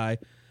Mordecai?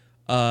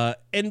 But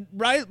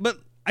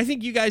I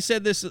think you guys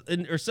said this,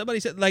 or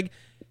somebody said, like,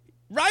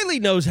 Riley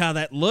knows how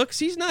that looks.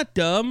 He's not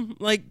dumb.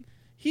 Like,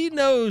 he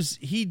knows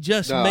he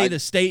just made a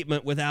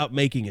statement without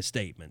making a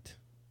statement.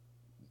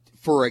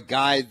 For a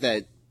guy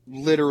that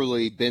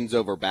literally bends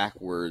over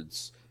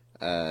backwards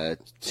to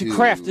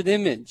craft an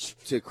image.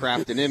 To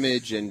craft an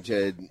image and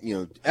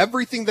to,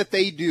 everything that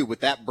they do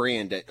with that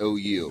brand at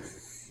OU,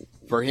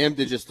 for him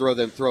to just throw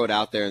it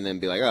out there and then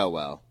be like, oh,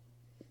 well,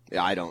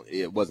 yeah,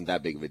 it wasn't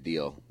that big of a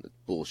deal. It's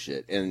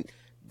bullshit. And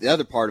the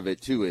other part of it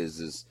too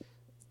is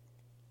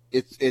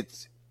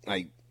it's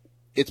like,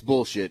 it's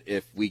bullshit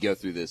if we go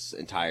through this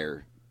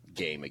entire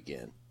game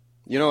again.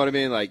 You know what I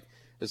mean? Like,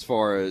 as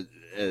far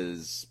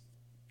as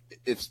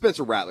if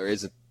Spencer Rattler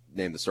isn't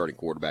named the starting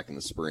quarterback in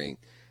the spring,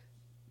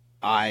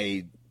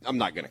 I'm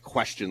not going to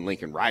question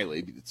Lincoln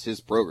Riley. It's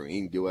his program.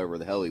 He can do whatever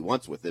the hell he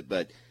wants with it.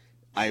 But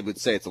I would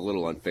say it's a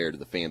little unfair to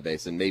the fan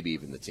base and maybe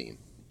even the team.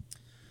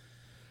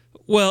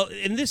 Well,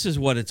 and this is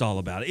what it's all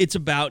about. It's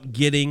about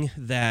getting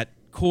that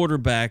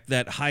quarterback,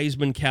 that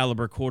Heisman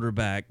caliber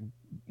quarterback,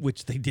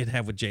 which they did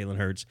have with Jalen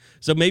Hurts.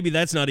 So maybe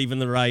that's not even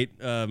the right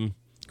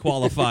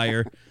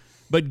qualifier.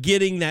 But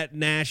getting that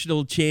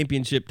national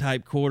championship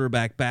type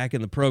quarterback back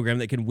in the program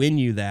that can win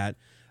you that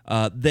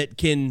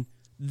can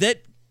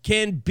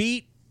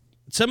beat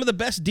some of the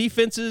best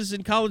defenses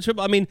in college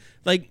football. I mean,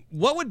 like,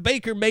 what would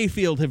Baker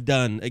Mayfield have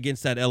done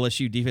against that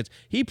LSU defense?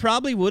 He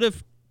probably would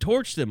have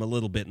torched them a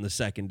little bit in the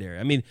secondary.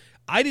 I mean,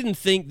 I didn't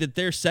think that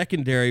their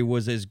secondary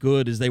was as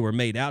good as they were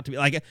made out to be.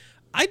 Like,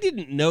 I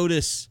didn't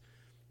notice.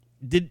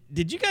 Did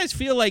you guys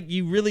feel like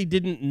you really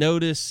didn't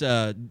notice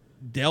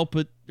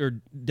Delpit,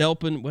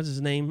 what's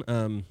his name?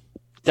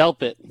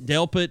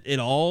 Delpit at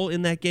all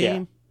in that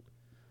game? Yeah.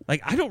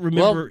 Like, I don't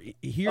remember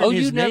hearing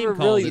his name called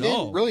at all. They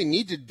didn't really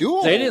need to do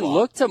it. They didn't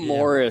look to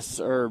Morris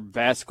or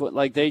Vasquez.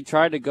 Like, they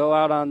tried to go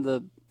out on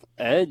the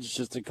edge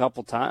just a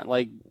couple times.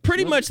 Like,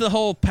 pretty much the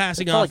whole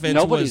passing offense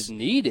nobody's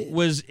needed.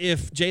 Was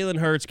if Jalen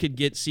Hurts could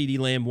get CeeDee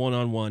Lamb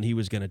one-on-one, he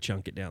was going to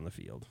chunk it down the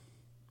field.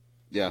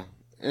 Yeah,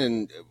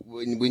 and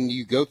when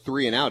you go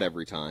 3 and out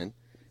every time,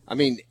 I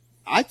mean,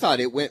 I thought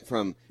it went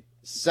from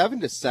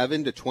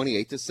 7-7 to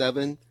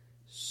 28-7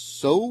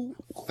 so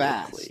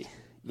fast.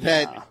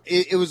 that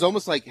it was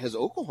almost like, has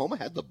Oklahoma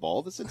had the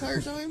ball this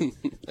entire time?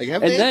 Like,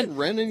 have And they then, been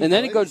running? and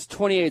then it goes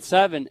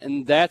 28-7,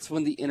 and that's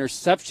when the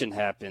interception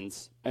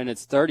happens, and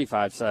it's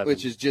 35-7.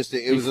 which is just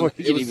Before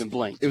you can even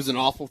blink. It was an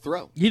awful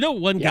throw. You know,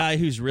 one guy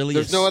who's really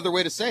There's no other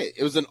way to say it.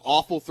 It was an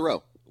awful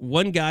throw.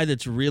 one guy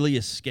that's really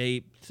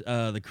escaped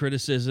the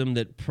criticism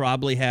that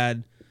probably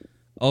had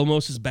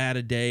almost as bad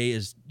a day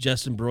as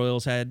Justin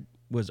Broyles had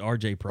was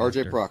R.J. Proctor.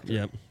 R.J. Proctor.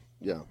 Yep.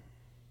 Yeah.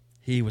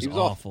 He was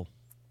awful.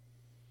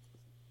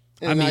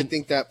 And I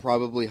think that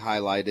probably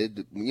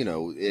highlighted,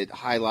 it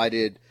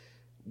highlighted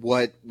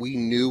what we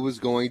knew was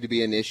going to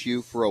be an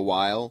issue for a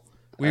while.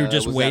 We were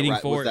just waiting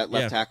for it. that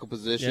left tackle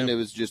position.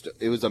 Yeah.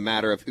 It was a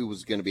matter of who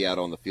was going to be out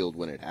on the field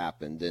when it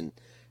happened. And,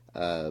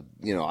 the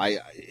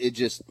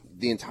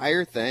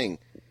entire thing.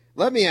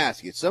 Let me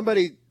ask you,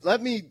 somebody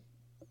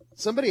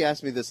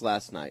asked me this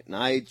last night, and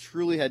I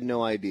truly had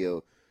no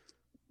idea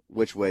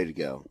which way to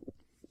go.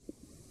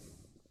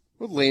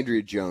 What would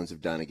Landry Jones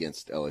have done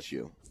against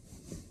LSU?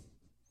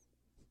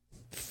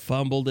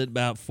 Fumbled it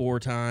about 4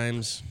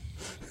 times,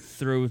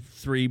 threw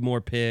 3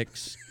 more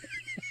picks.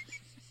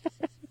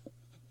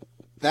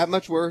 That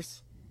much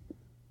worse?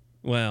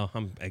 Well,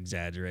 I'm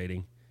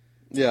exaggerating.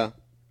 Yeah.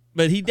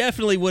 But he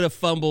definitely would have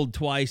fumbled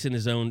twice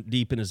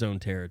deep in his own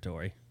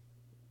territory.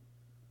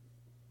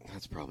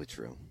 That's probably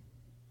true.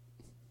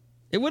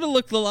 It would have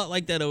looked a lot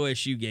like that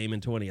OSU game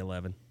in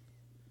 2011.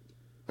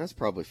 That's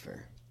probably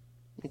fair.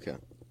 Okay.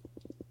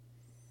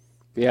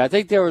 Yeah, I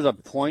think there was a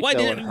point.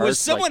 Was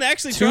someone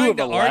actually trying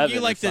to argue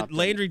like that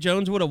Landry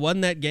Jones would have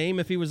won that game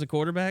if he was a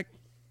quarterback?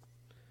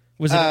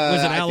 Was it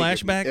Al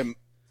Ashback?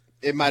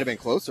 It might have been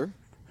closer.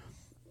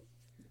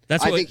 I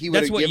think he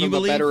would have given him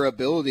a better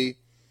ability.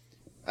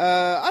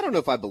 I don't know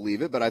if I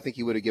believe it, but I think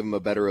he would have given him a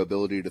better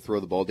ability to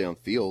throw the ball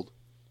downfield.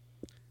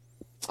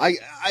 I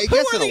guess Who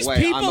are in a these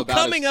way, people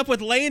coming up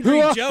with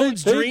Landry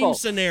Jones dream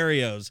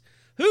scenarios?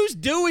 Who's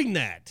doing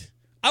that?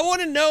 I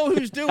want to know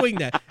who's doing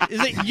that. Is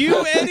it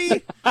you,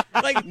 Eddie?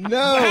 Like,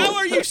 no. How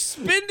are you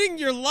spending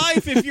your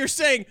life if you're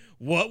saying,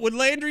 what would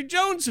Landry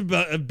Jones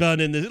have done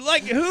in this?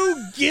 Like, who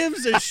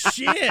gives a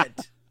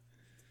shit?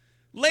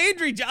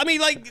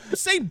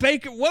 Say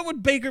Baker. What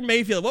would Baker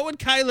Mayfield? What would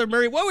Kyler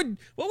Murray? What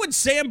would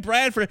Sam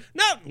Bradford?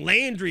 Not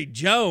Landry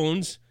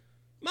Jones.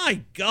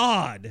 My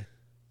God.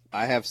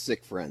 I have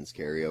sick friends,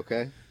 Kerry,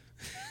 okay?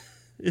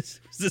 Is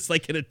this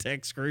like in a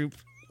text group?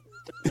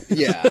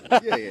 Yeah.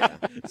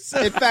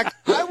 So, in fact,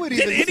 I would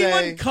even say... Did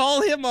anyone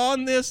call him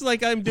on this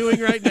like I'm doing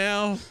right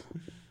now?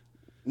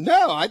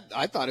 No,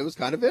 I thought it was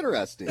kind of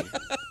interesting.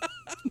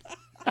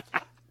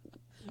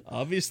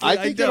 Obviously, I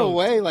think in a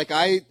way, like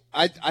I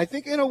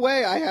think in a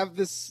way I have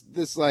this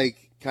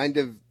like kind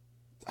of,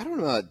 I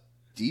don't know, a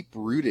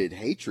deep-rooted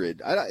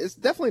hatred. It's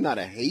definitely not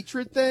a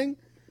hatred thing.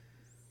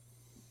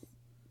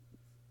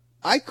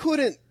 I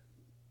couldn't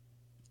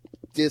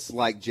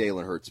dislike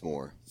Jalen Hurts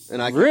more,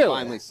 and I can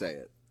finally say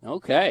it.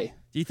 Okay.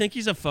 Do you think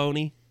he's a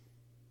phony?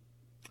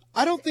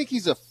 I don't think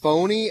he's a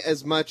phony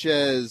as much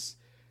as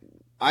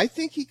I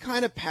think he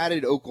kind of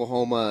patted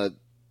Oklahoma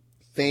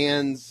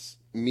fans,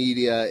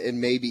 media, and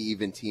maybe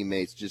even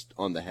teammates just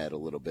on the head a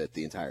little bit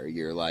the entire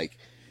year. Like,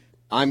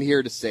 I'm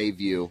here to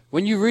save you.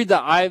 When you read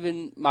the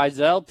Ivan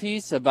Mizell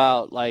piece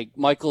about, like,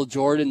 Michael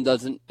Jordan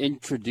doesn't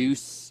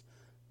introduce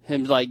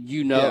him, like,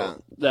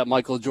 that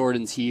Michael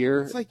Jordan's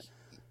here. It's like,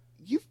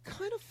 you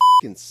kind of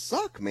fucking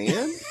suck,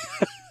 man.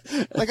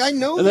 Like, I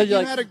know that you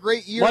had a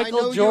great year.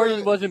 Michael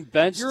Jordan wasn't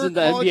benched in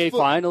the NBA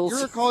Finals.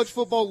 You're a college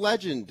football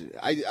legend.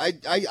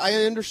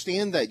 I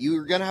understand that.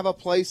 You're going to have a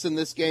place in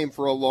this game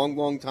for a long,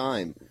 long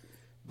time.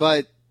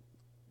 But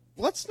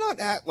let's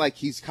not act like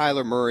he's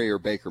Kyler Murray or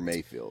Baker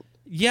Mayfield.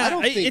 Yeah, I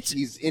don't think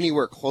he's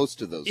anywhere close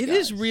to those guys. It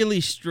is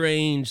really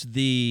strange,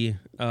 is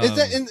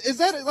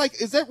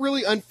that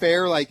really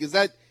unfair? Like, is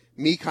that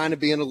me kind of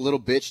being a little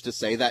bitch to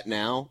say that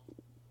now?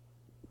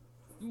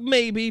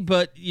 Maybe,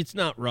 but it's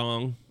not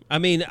wrong. I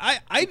mean,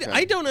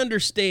 I don't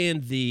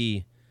understand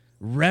the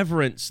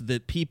reverence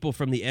that people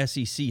from the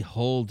SEC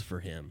hold for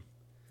him.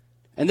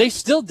 And they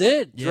still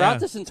did throughout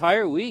this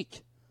entire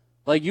week.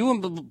 Like, you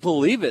wouldn't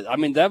believe it. I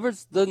mean,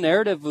 the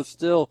narrative was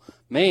still,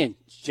 man,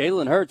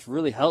 Jalen Hurts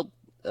really helped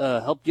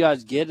you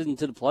guys get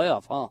into the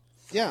playoff, huh?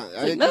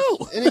 Yeah. No.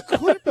 And it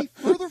couldn't be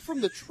further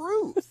from the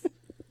truth.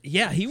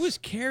 Yeah, he was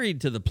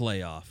carried to the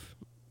playoff.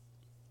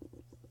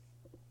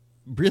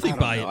 Really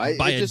by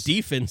a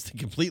defense that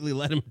completely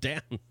let him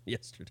down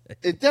yesterday.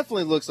 It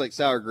definitely looks like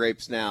sour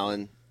grapes now,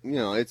 and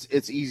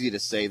it's easy to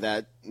say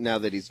that now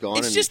that he's gone.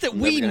 It's just that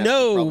we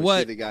know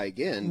what the guy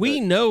again.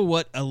 Know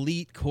what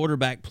elite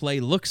quarterback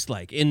play looks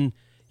like, and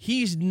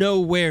he's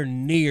nowhere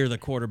near the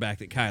quarterback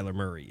that Kyler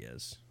Murray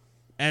is,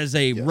 as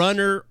a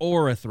runner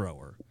or a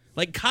thrower.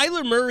 Like,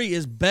 Kyler Murray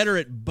is better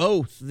at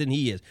both than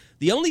he is.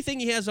 The only thing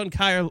he has on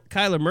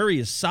Kyler Murray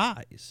is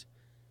size,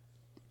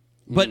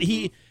 but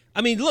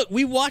look,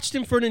 we watched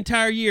him for an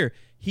entire year.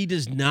 He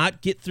does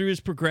not get through his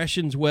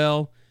progressions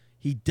well.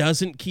 He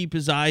doesn't keep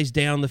his eyes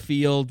down the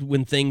field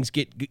when things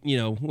get,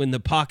 when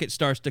the pocket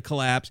starts to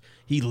collapse.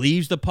 He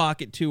leaves the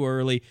pocket too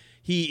early.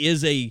 He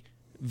is a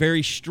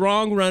very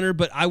strong runner,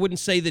 but I wouldn't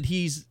say that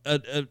he's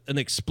an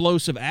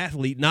explosive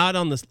athlete, not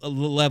on the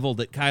level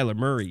that Kyler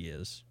Murray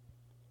is.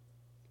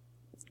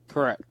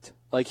 Correct.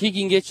 Like, he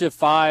can get you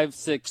 5,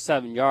 6,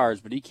 7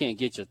 yards, but he can't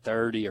get you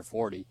 30 or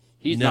 40.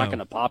 He's not going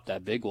to pop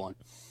that big one.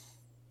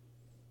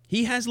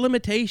 He has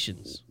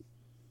limitations.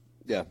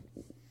 Yeah.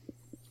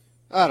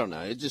 I don't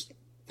know. It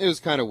was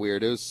kind of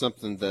weird. It was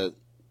something that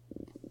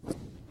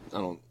I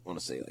don't want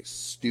to say like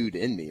stewed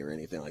in me or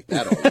anything like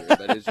that all year,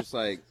 but it's just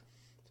like,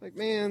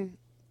 man,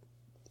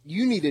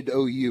 you needed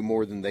OU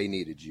more than they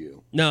needed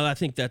you. No, I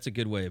think that's a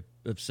good way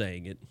of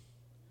saying it.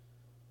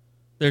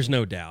 There's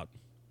no doubt.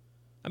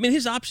 I mean,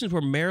 his options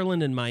were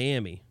Maryland and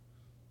Miami.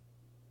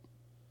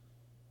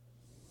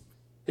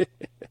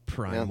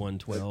 Prime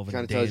 112.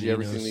 Kind of tells you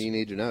everything that you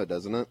need to know,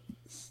 doesn't it?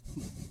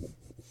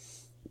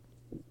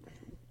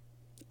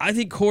 I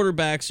think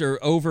quarterbacks are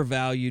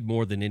overvalued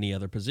more than any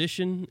other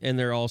position, and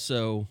they're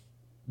also,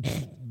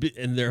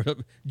 and they're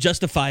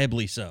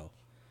justifiably so,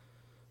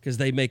 because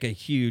they make a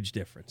huge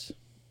difference.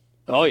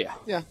 Oh, yeah.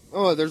 Yeah.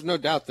 Oh, there's no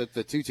doubt that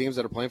the two teams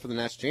that are playing for the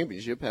national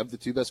championship have the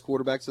two best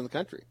quarterbacks in the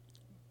country.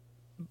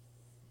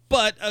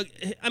 But,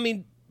 I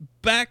mean,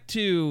 back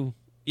to,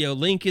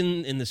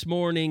 Lincoln in this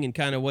morning and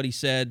kind of what he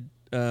said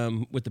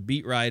with the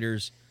beat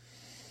writers,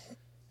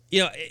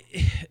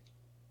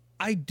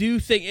 I do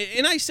think,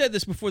 and I said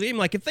this before the game,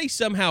 like if they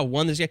somehow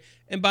won this game,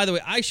 and by the way,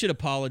 I should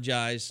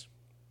apologize.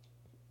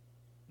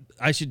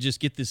 I should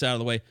just get this out of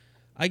the way.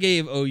 I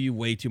gave OU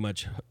way too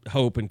much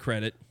hope and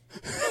credit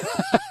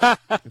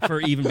for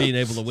even being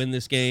able to win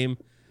this game.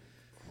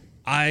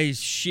 I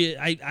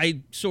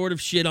sort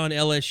of shit on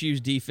LSU's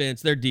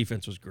defense. Their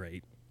defense was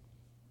great.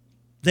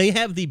 They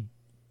have the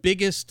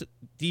biggest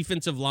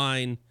defensive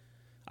line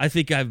I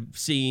think I've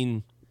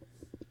seen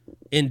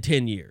in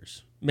 10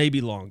 years, maybe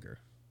longer.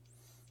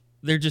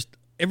 They're just,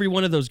 every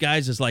one of those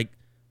guys is like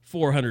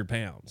 400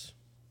 pounds.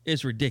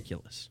 It's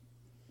ridiculous.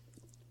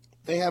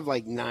 They have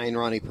like 9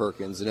 Ronnie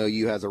Perkins, and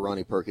OU has a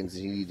Ronnie Perkins,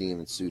 and he didn't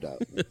even suit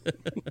up.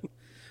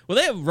 Well,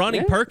 they have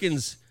Ronnie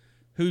Perkins,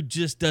 who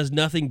just does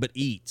nothing but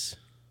eats.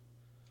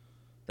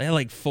 They had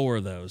like 4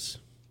 of those.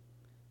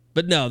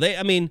 But no,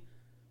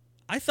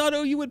 I thought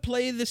OU would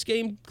play this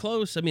game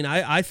close. I mean,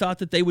 I thought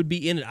that they would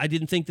be in it. I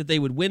didn't think that they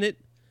would win it,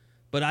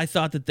 but I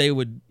thought that they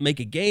would make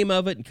a game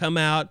of it and come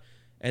out,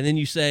 and then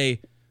you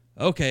say,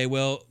 okay,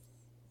 well,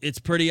 it's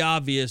pretty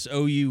obvious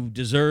OU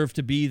deserved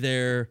to be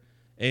there,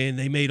 and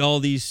they made all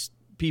these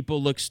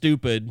people look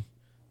stupid.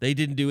 They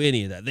didn't do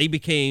any of that. They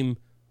became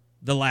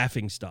the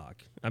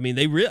laughingstock. I mean,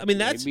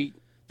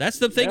 that's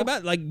the thing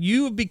about it. Like,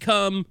 you have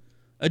become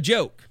a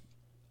joke.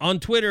 On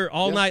Twitter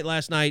all night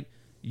last night,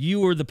 you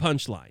were the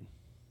punchline.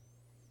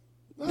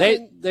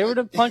 They were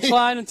the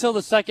punchline until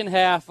the second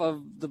half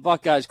of the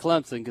Buckeyes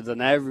Clemson, because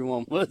then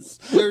everyone was.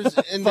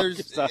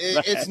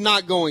 It's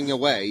not going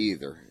away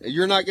either.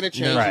 You're not going to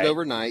change it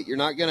overnight. You're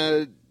not going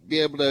to be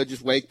able to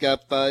just wake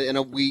up in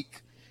a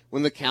week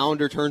when the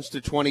calendar turns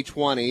to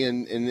 2020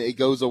 and it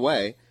goes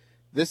away.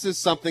 This is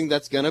something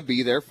that's going to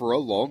be there for a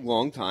long,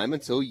 long time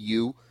until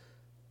you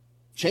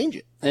change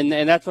it. And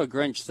that's what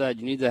Grinch said.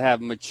 You need to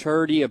have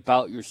maturity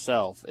about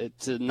yourself.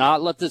 To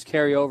not let this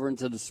carry over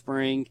into the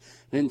spring,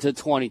 into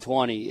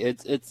 2020.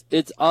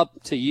 It's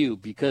up to you,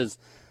 because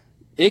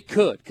it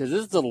could. Because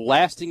this is the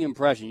lasting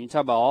impression. You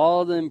talk about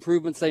all the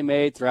improvements they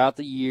made throughout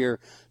the year.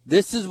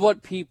 This is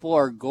what people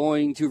are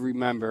going to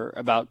remember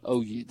about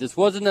OU. This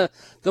wasn't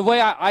the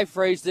way I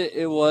phrased it.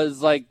 It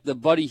was like the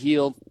Buddy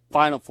Hield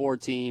Final Four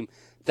team.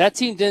 That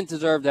team didn't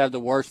deserve to have the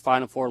worst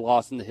Final Four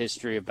loss in the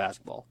history of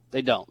basketball.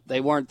 They don't.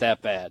 They weren't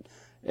that bad.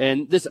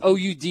 And this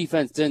OU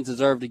defense didn't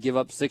deserve to give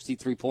up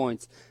 63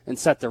 points and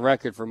set the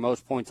record for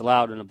most points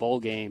allowed in a bowl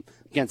game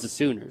against the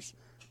Sooners.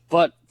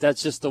 But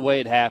that's just the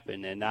way it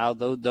happened. And now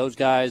those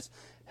guys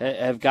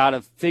have got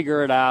to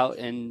figure it out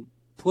and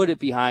put it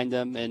behind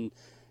them, and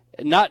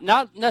not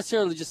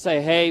necessarily just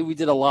say, hey, we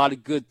did a lot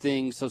of good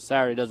things, so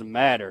Saturday doesn't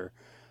matter,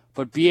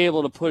 but be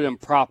able to put it in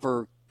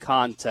proper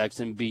context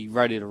and be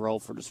ready to roll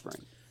for the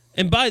spring.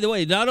 And by the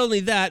way, not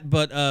only that,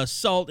 but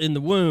salt in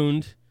the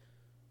wound,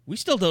 we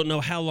still don't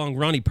know how long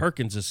Ronnie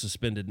Perkins is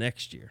suspended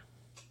next year.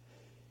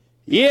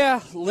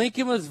 Yeah,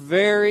 Lincoln was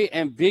very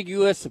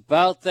ambiguous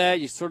about that.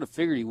 You sort of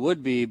figured he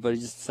would be, but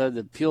he just said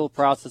the appeal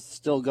process is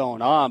still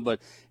going on. But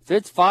if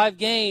it's 5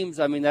 games,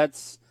 I mean, that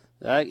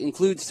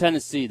includes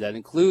Tennessee. That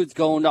includes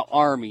going to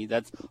Army.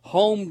 That's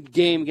home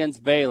game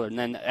against Baylor, and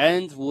then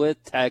ends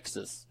with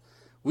Texas.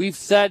 We've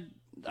said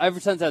ever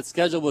since that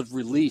schedule was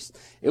released,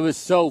 it was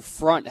so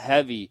front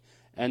heavy,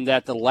 and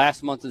that the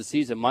last month of the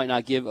season might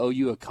not give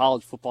OU a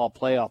college football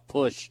playoff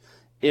push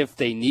if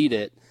they need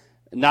it.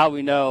 Now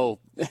we know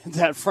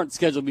that front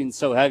schedule being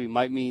so heavy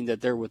might mean that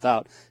they're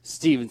without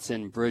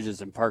Stevenson,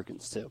 Bridges, and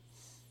Perkins too.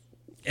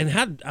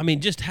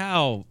 And just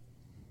how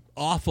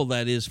awful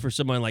that is for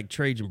someone like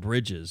Trajan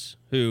Bridges,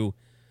 who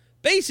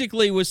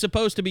basically was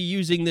supposed to be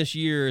using this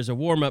year as a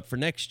warm-up for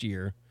next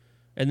year,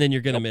 and then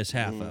you're going to miss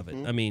half of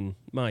it. I mean,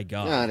 my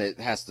God. Yeah, and it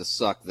has to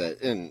suck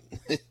that, and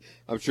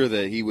I'm sure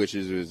that he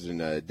wishes it was in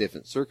a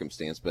different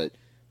circumstance, but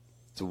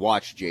to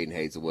watch Jaden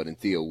Hazelwood and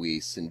Theo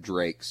Weiss and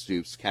Drake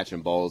Stoops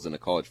catching balls in a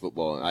college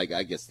football. I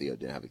guess Theo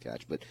didn't have a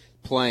catch, but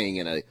playing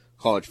in a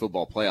college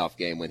football playoff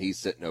game when he's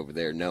sitting over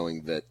there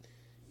knowing that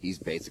he's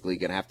basically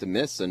going to have to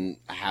miss a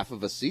half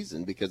of a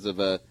season because of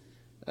a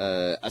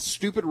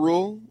stupid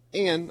rule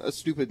and a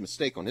stupid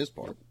mistake on his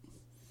part.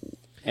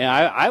 And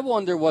I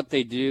wonder what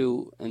they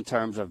do in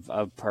terms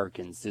of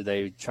Perkins. Do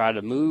they try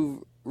to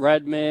move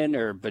Redmond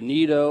or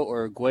Benito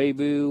or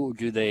Guebu?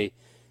 Do they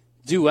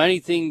do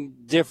anything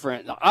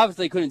different?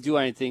 Obviously, they couldn't do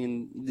anything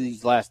in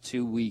these last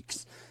 2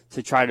 weeks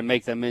to try to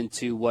make them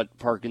into what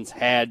Perkins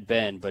had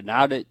been. But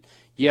now that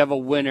you have a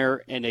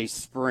winter and a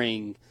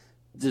spring,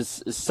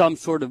 is some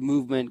sort of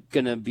movement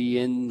going to be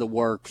in the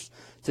works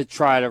to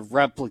try to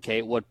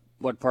replicate what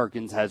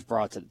Perkins has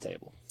brought to the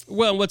table?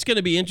 Well, what's going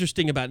to be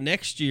interesting about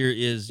next year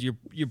is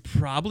you're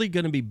probably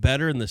going to be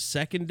better in the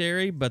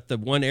secondary, but the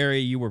one area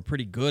you were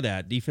pretty good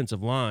at,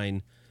 defensive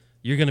line,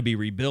 you're going to be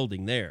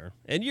rebuilding there.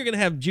 And you're going to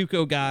have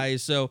JUCO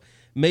guys, so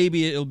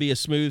maybe it'll be a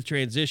smooth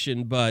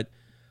transition, but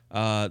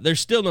there's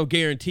still no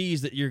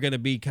guarantees that you're going to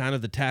be kind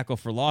of the tackle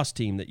for loss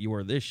team that you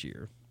were this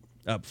year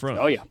up front.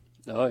 Oh, yeah.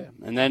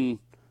 And then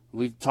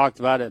we've talked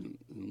about it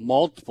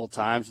multiple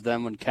times.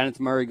 Then when Kenneth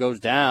Murray goes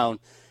down,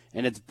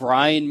 and it's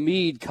Brian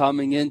Mead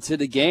coming into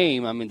the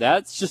game. I mean,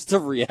 that's just a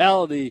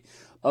reality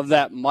of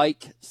that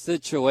Mike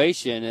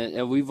situation.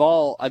 And we've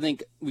all, I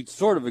think, we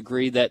sort of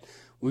agree that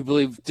we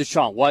believe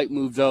Deshaun White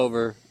moves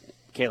over,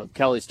 Caleb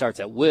Kelly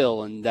starts at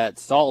will, and that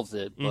solves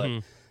it.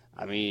 But,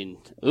 I mean,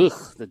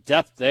 the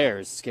depth there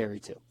is scary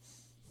too.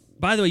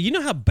 By the way, you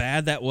know how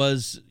bad that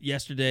was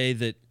yesterday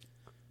that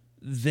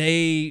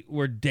they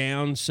were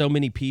down so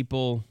many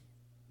people?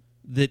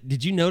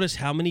 Did you notice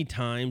how many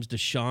times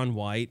Deshaun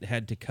White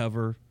had to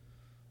cover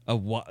a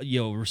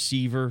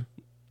receiver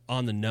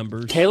on the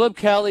numbers? Caleb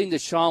Kelly and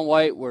Deshaun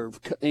White were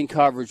in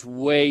coverage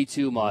way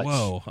too much.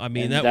 Whoa. I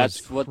mean,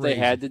 that's was what they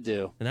had to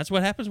do. And that's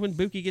what happens when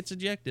Buki gets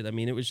ejected. I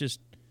mean, it was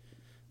just,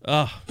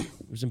 it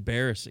was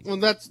embarrassing. Well,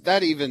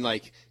 that even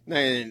like,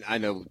 and I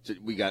know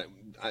we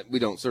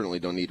certainly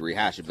don't need to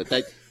rehash it, but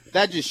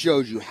that just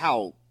shows you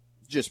how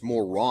just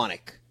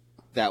moronic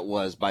that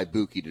was by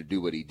Buki to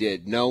do what he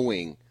did,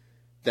 knowing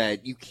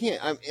that you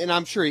can't, and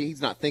I'm sure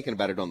he's not thinking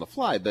about it on the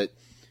fly, but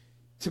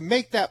to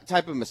make that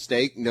type of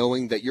mistake,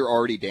 knowing that you're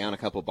already down a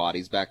couple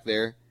bodies back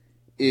there,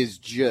 is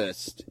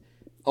just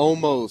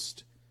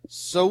almost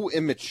so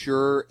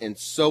immature and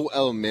so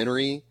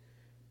elementary.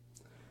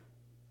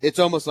 It's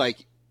almost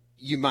like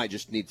you might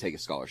just need to take a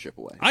scholarship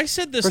away. I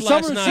said this For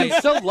last someone night.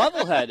 He's so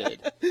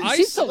level-headed.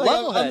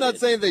 I'm not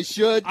saying they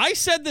should. I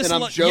said this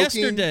and I'm joking.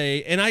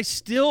 yesterday, and I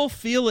still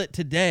feel it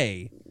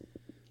today.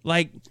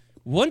 Like,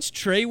 once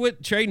Trey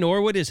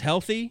Norwood is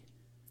healthy,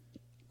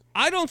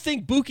 I don't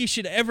think Buki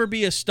should ever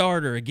be a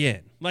starter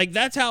again. Like,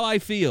 that's how I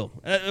feel.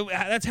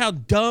 That's how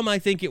dumb I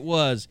think it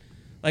was.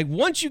 Like,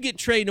 once you get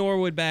Trey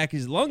Norwood back,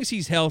 as long as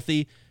he's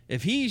healthy,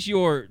 if he's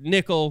your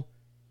nickel,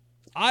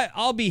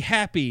 I'll be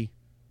happy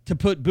to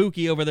put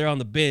Buki over there on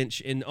the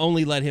bench and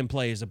only let him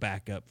play as a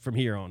backup from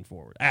here on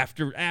forward.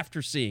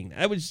 After seeing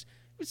that, it was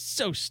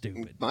so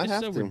stupid. It's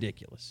so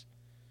ridiculous.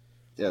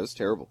 Yeah, it was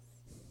terrible.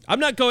 I'm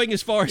not going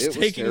as far as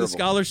taking terrible. the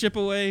scholarship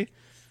away,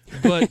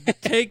 but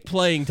take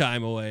playing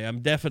time away. I'm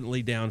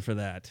definitely down for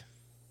that.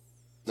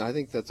 I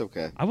think that's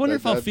okay. I wonder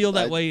if I'll feel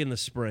that way in the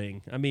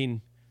spring. I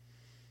mean,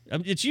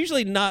 it's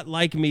usually not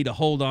like me to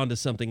hold on to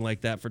something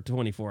like that for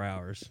 24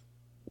 hours.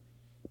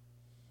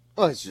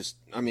 Well, it's just,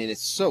 I mean,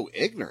 it's so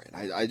ignorant.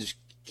 I just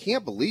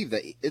can't believe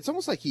that. It's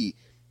almost like he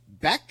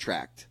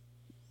backtracked.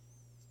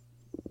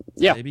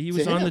 Yeah. Maybe he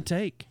was on the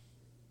take.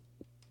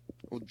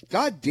 Well,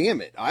 God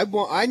damn it.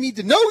 I need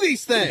to know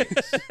these things.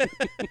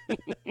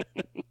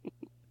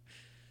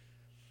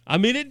 I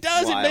mean, it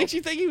does. Wild. It makes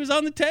you think he was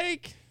on the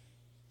take.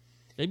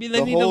 Maybe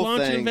they need to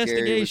launch an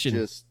investigation.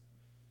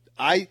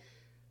 Gary,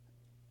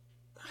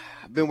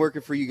 I've been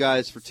working for you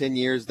guys for 10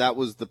 years. That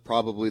was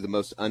probably the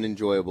most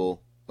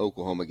unenjoyable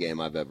Oklahoma game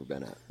I've ever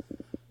been at.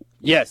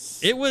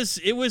 Yes. It was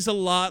a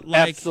lot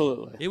like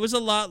Absolutely. It was a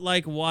lot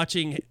like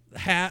watching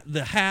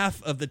the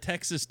half of the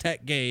Texas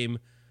Tech game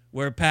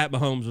where Pat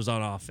Mahomes was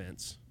on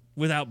offense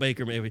without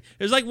Baker Mayfield.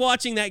 It was like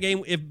watching that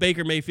game if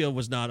Baker Mayfield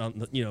was not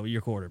on your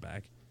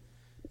quarterback.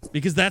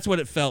 Because that's what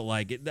it felt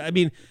like. I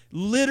mean,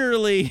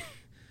 literally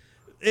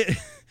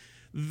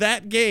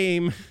that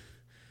game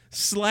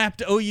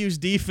slapped OU's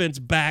defense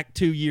back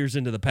 2 years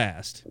into the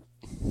past.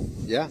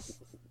 Yeah.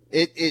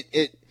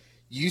 It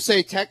you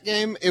say Tech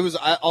game, it was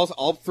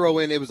I'll throw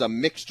in it was a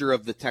mixture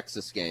of the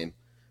Texas game,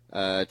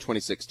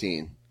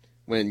 2016,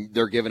 when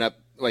they're giving up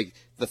like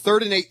the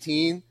 3rd and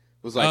 18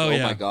 was like, oh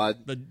my God.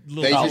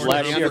 They just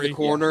ran to the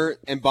corner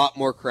and bought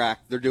more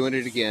crack. They're doing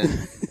it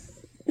again.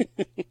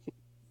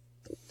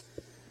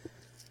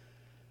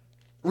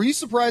 Were you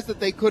surprised that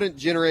they couldn't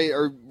generate,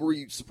 or were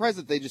you surprised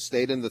that they just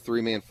stayed in the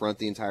 3-man front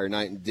the entire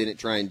night and didn't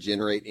try and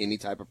generate any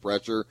type of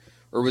pressure?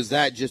 Or was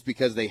that just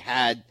because they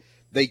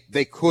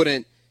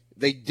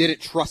didn't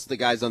trust the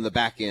guys on the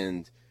back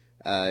end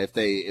if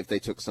they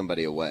took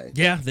somebody away?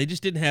 Yeah, they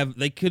just didn't have,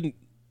 they couldn't,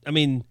 I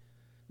mean,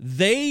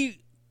 they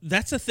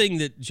that's a thing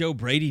that Joe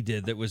Brady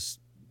did that was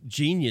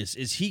genius,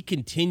 is he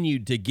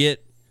continued to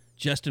get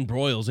Justin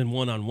Broyles in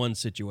one-on-one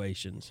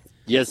situations.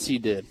 Yes, he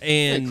did.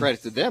 And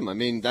credit to them. I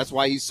mean, that's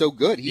why he's so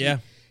good.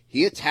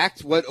 He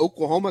attacked what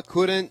Oklahoma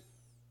couldn't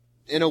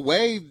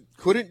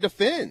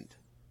defend.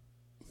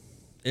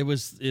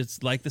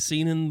 It's like the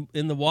scene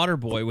in The Water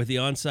Boy with the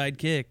onside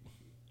kick.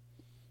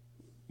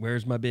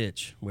 Where's my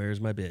bitch?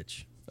 Where's my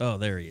bitch? Oh,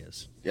 there he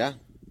is. Yeah.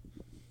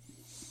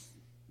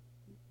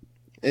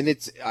 And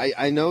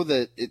I know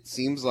that it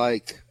seems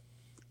like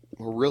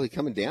we're really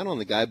coming down on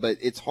the guy, but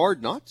it's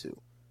hard not to.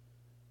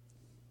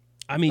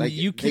 I mean,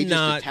 you they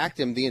cannot just attacked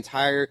him the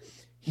entire.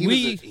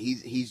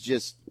 He's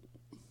just.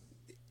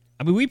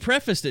 I mean, we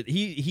prefaced it.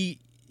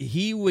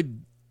 He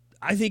would.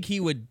 I think he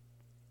would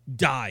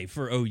die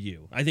for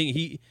OU. I think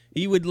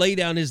he would lay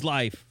down his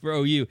life for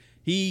OU.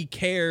 He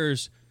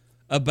cares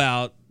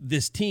about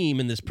this team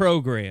and this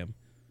program.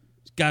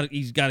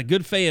 He's got a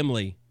good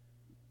family.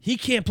 He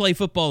can't play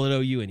football at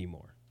OU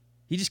anymore.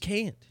 He just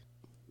can't.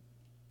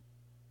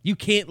 You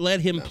can't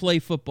let him play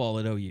football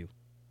at OU.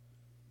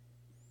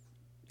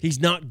 He's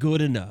not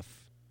good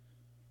enough.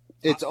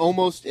 It's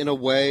almost, in a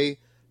way,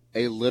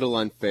 a little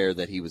unfair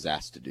that he was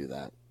asked to do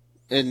that.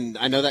 And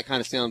I know that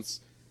kind of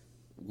sounds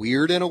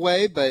weird in a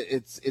way, but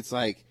it's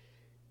like,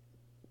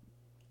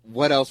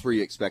 what else were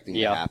you expecting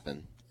to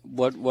happen?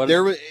 What?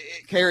 There was,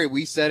 Kerry,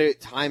 we said it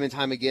time and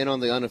time again on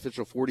the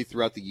unofficial 40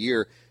 throughout the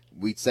year.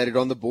 We said it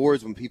on the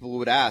boards when people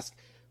would ask,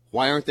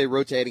 why aren't they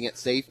rotating at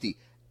safety?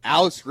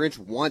 Alex Grinch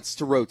wants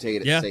to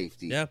rotate at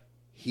safety. Yeah.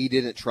 He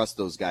didn't trust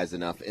those guys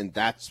enough, and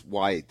that's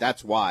why.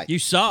 You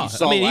saw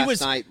I mean,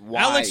 last night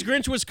why Alex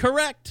Grinch was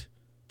correct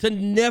to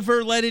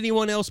never let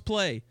anyone else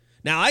play.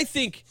 Now, I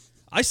think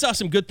I saw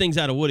some good things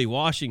out of Woody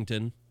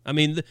Washington. I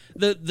mean,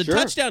 the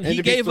touchdown he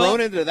gave up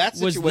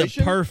was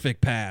the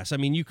perfect pass. I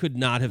mean, you could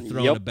not have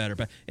thrown a better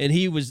pass, and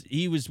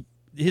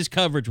his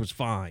coverage was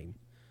fine.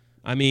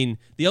 I mean,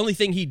 the only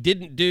thing he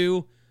didn't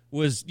do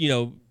was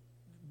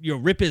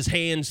rip his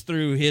hands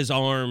through his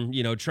arm,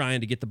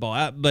 trying to get the ball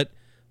out, but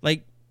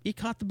he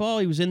caught the ball.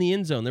 He was in the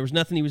end zone. There was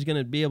nothing he was going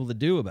to be able to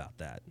do about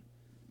that.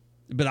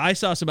 But I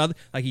saw some other,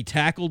 he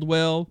tackled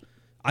well.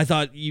 I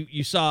thought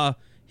you saw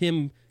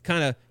him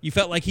you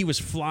felt like he was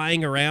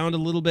flying around a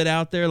little bit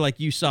out there. Like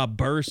you saw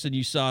bursts and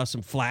you saw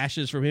some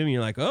flashes from him. And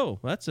you're like, oh,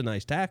 that's a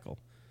nice tackle.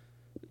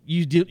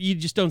 You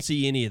just don't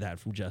see any of that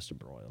from Justin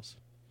Broyles.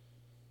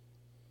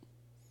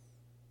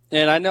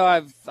 And I know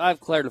I've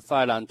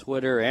clarified on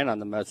Twitter and on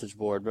the message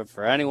board, but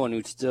for anyone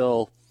who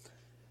still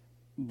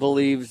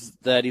believes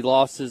that he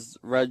lost his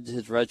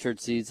redshirt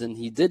season,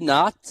 he did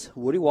not.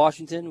 Woody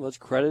Washington was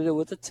credited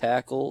with a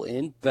tackle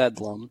in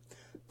Bedlam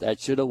that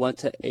should have went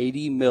to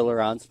A.D.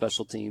 Miller on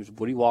special teams.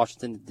 Woody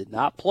Washington did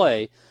not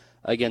play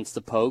against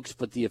the Pokes,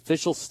 but the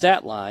official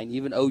stat line,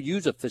 even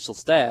OU's official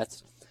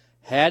stats,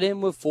 had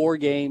him with 4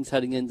 games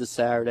heading into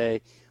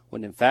Saturday,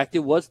 when in fact it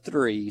was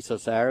 3, so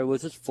Saturday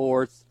was his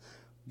 4th.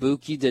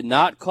 Buki did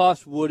not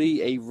cost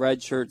Woody a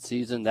redshirt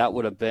season. That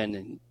would have been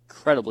an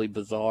incredibly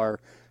bizarre,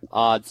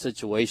 odd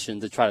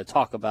situation to try to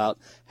talk about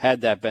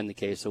had that been the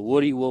case. So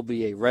Woody will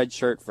be a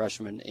redshirt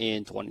freshman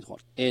in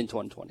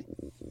 2020.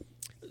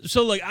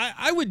 So,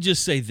 I would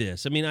just say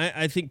this. I mean,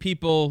 I think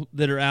people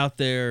that are out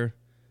there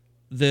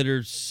that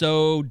are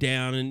so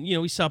down, and,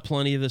 we saw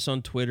plenty of this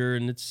on Twitter,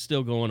 and it's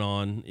still going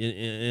on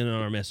in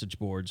our message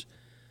boards.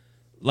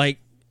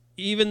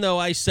 Even though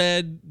I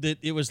said that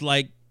it was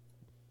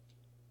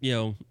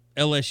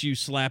LSU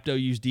slapped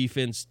OU's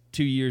defense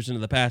 2 years into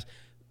the past,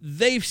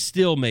 they've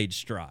still made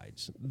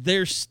strides.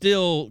 They're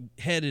still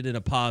headed in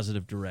a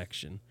positive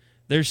direction.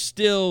 They're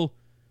still,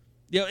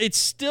 it's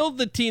still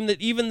the team that,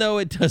 even though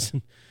it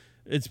doesn't,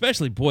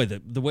 especially,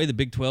 the way the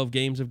Big 12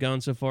 games have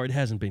gone so far, it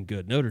hasn't been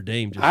good. Notre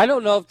Dame just I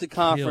don't know if the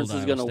conference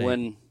is going to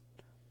win.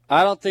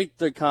 I don't think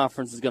the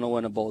conference is going to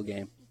win a bowl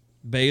game.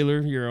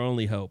 Baylor, your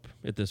only hope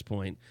at this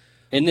point.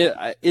 And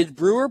is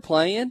Brewer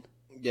playing?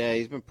 Yeah,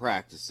 he's been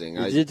practicing.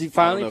 Did he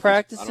finally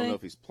practice? I don't know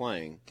if he's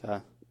playing.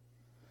 Okay.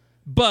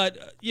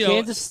 But,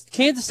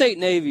 Kansas State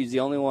Navy is the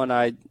only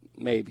one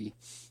maybe.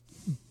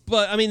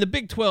 But, I mean, the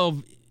Big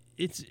 12,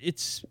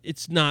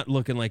 it's not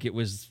looking like it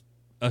was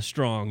a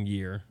strong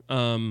year.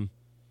 And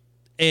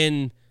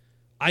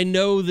I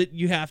know that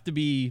you have to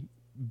be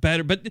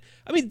better. But,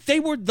 I mean, they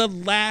were the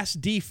last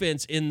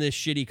defense in this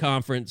shitty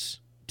conference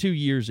 2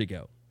 years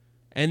ago.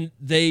 And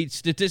they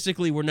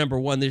statistically were number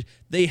 1.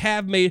 They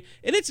have made,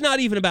 and it's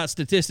not even about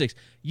statistics.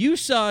 You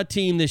saw a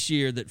team this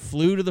year that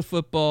flew to the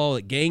football,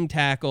 that gang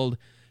tackled.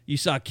 You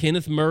saw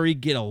Kenneth Murray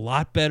get a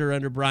lot better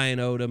under Brian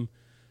Odom.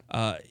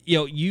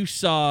 You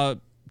saw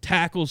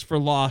tackles for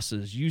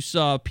losses. You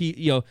saw,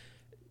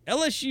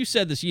 LSU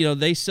said this.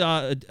 They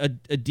saw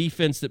a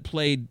defense that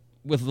played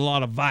with a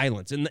lot of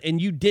violence,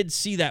 and you did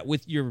see that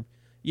with your,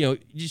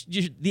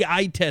 just the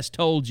eye test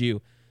told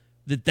you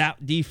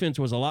that defense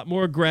was a lot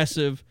more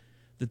aggressive.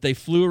 That they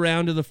flew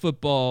around to the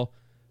football,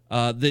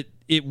 that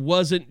it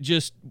wasn't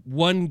just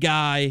one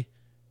guy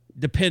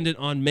dependent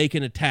on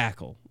making a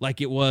tackle like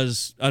it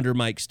was under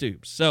Mike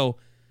Stoops. So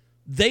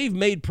they've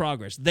made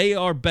progress. They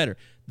are better.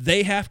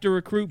 they have to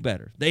recruit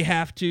better. They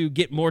have to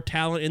get more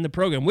talent in the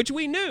program, which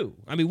we knew.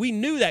 I mean, we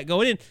knew that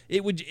going in.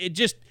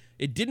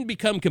 It didn't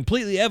become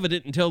completely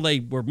evident until they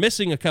were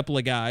missing a couple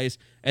of guys,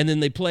 and then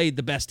they played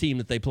the best team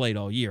that they played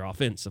all year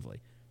offensively.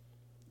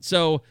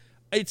 So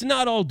it's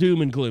not all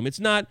doom and gloom. It's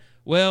not,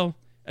 well,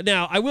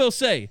 now I will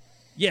say,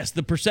 yes,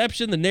 the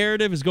perception, the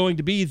narrative is going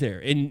to be there,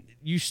 and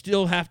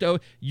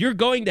you're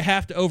going to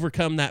have to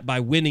overcome that by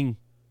winning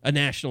a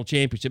national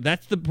championship.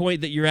 That's the point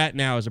that you're at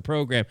now as a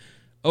program.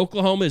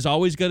 Oklahoma is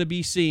always going to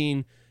be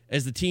seen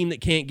as the team that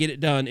can't get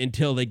it done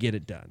until they get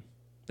it done.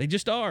 They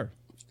just are.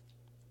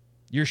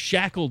 You're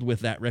shackled with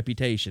that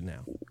reputation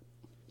now.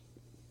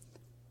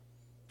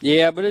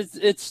 Yeah, but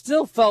it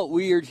still felt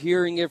weird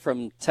hearing it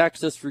from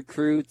Texas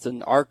recruits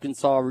and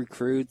Arkansas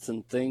recruits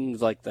and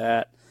things like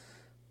that.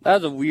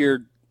 That was a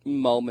weird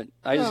moment.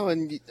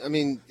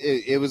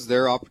 It was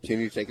their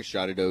opportunity to take a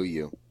shot at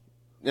OU,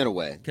 in a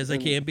way. Because they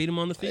can't beat them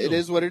on the field. It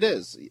is what it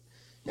is.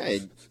 Yeah,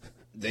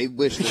 they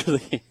wish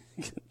that,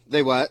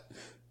 they what?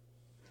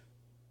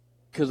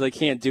 Because they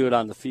can't do it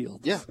on the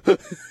field. Yeah.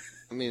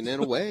 I mean, in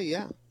a way,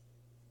 yeah.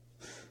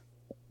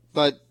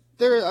 But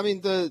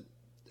the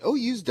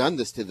OU's done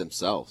this to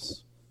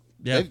themselves.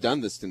 Yeah. They've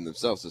done this to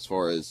themselves as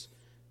far as,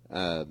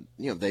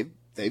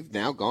 they've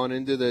now gone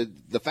into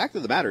the fact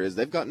of the matter is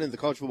they've gotten into the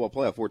college football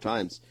playoff 4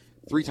 times.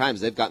 3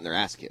 times they've gotten their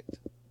ass kicked.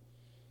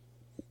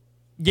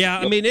 Yeah,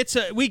 I mean, it's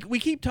we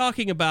keep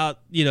talking about,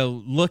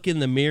 look in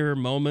the mirror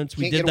moments.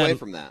 We did away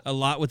from that a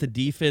lot with the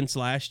defense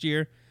last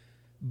year.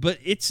 But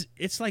it's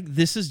like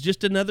this is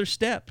just another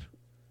step.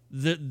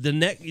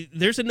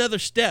 There's another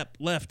step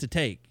left to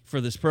take for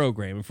this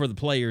program and for the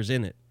players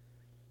in it.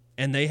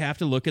 And they have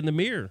to look in the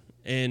mirror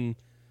and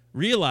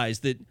realize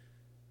that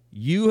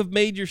you have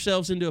made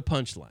yourselves into a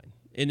punchline.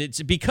 And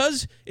it's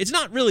because it's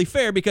not really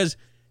fair because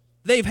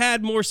they've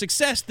had more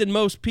success than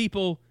most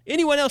people.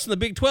 Anyone else in the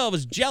Big 12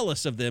 is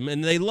jealous of them,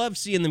 and they love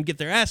seeing them get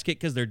their ass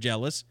kicked because they're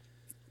jealous.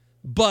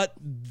 But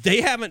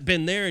they haven't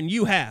been there, and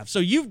you have. So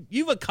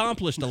you've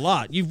accomplished a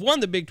lot. You've won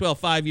the Big 12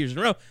 5 years in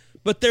a row.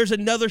 But there's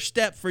another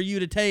step for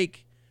you to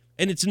take,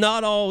 and it's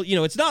not all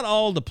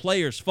the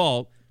players'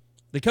 fault.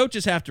 The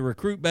coaches have to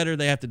recruit better.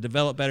 They have to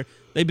develop better.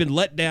 They've been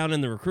let down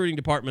in the recruiting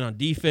department on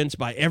defense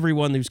by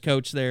everyone who's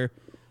coached there,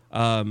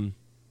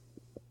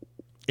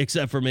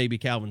 except for maybe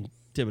Calvin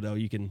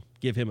Thibodeau. You can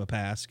give him a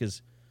pass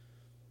because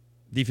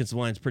defensive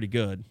line's pretty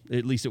good.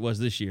 At least it was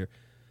this year.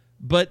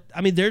 But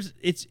I mean,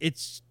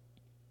 it's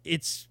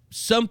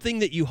something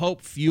that you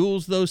hope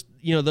fuels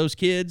those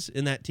kids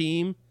in that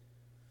team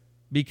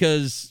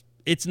because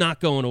it's not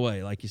going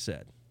away, like you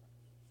said.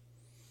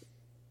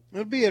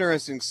 It'll be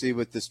interesting to see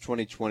what this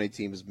 2020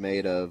 team is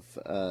made of,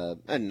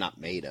 and not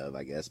made of,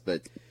 I guess,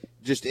 but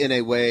just in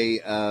a way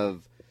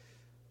of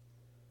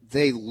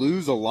they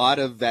lose a lot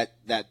of that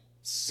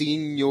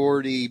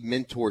seniority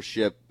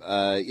mentorship,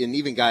 and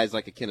even guys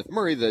like a Kenneth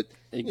Murray that,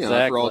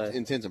 for all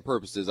intents and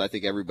purposes, I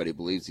think everybody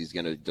believes he's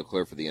going to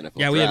declare for the NFL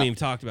Yeah, draft. we haven't even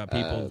talked about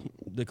people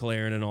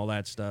declaring and all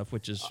that stuff,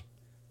 which is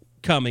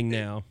coming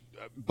now.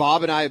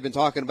 Bob and I have been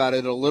talking about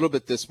it a little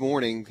bit this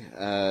morning.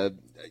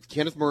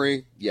 Kenneth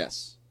Murray,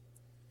 yes.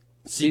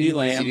 CeeDee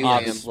Lamb,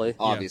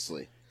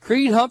 obviously. Yeah.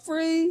 Creed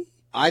Humphrey?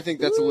 I think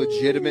that's a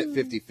legitimate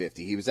 50-50.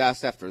 He was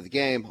asked after the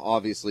game,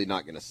 obviously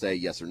not going to say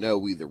yes or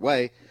no either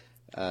way.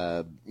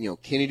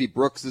 Kennedy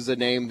Brooks is a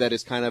name that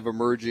is kind of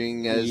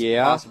emerging as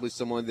possibly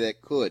someone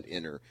that could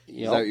enter. Yep.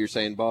 Is that what you're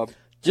saying, Bob?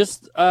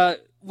 Just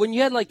when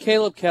you had like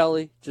Caleb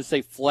Kelly just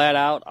say flat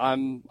out,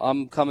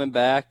 I'm coming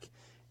back,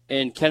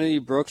 and Kennedy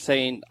Brooks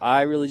saying,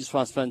 I really just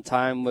want to spend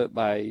time with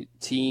my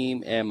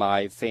team and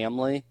my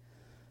family,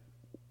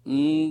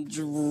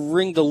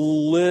 ringed a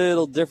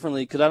little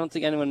differently because I don't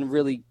think anyone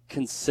really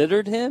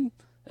considered him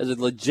as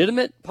a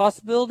legitimate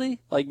possibility,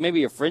 like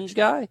maybe a fringe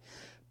guy.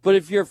 But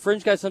if you're a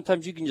fringe guy,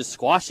 sometimes you can just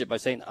squash it by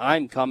saying,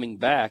 I'm coming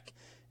back.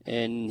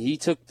 And he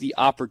took the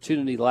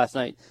opportunity last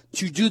night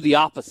to do the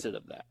opposite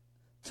of that,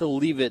 to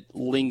leave it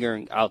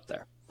lingering out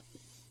there.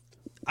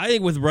 I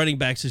think with running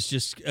backs, it's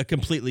just a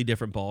completely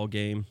different ball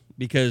game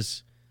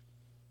because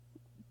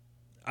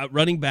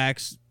running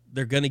backs,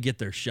 they're going to get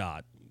their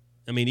shot.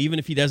 I mean, even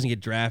if he doesn't get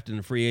drafted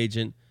and a free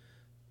agent,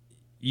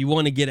 you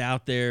want to get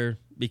out there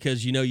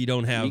because you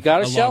don't have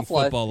a long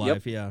football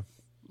life. Yeah.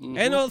 Mm-hmm.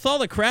 And with all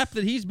the crap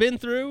that he's been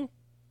through,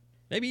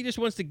 maybe he just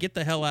wants to get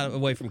the hell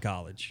away from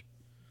college.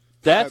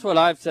 That's what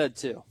I've said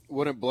too.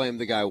 Wouldn't blame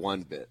the guy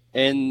one bit.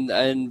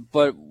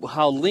 But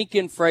how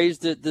Lincoln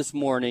phrased it this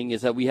morning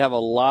is that we have a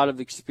lot of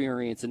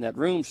experience in that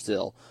room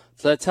still.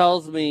 So that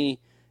tells me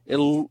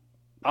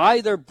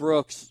either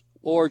Brooks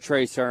or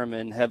Trey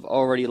Sermon have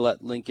already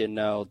let Lincoln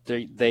know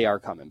they are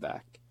coming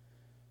back.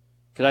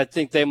 Because I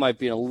think they might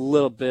be in a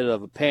little bit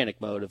of a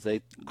panic mode if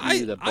they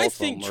knew that both I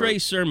think Trey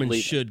Sermon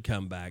should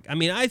come back. I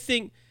mean, I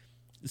think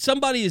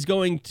somebody is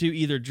going to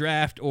either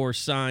draft or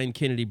sign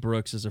Kennedy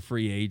Brooks as a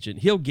free agent.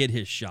 He'll get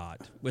his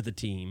shot with a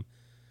team.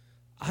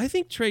 I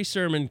think Trey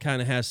Sermon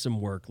kind of has some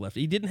work left.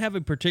 He didn't have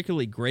a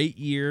particularly great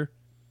year,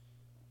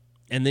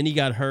 and then he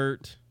got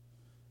hurt.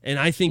 And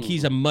I think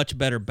he's a much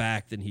better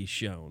back than he's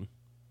shown.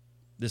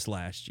 this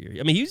last year.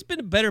 I mean, he's been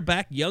a better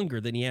back younger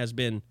than he has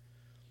been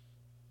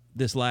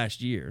this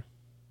last year.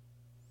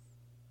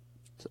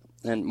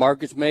 And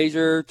Marcus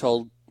Major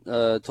told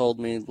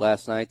me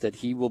last night that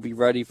he will be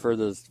ready for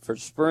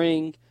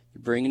spring.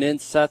 You're bringing in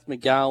Seth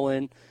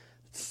McGowan.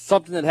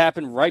 Something that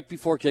happened right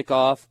before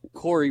kickoff.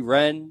 Corey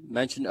Wren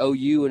mentioned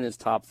OU in his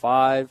top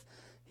 5.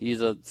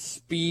 He's a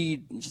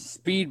speed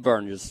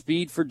burner, just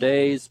speed for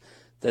days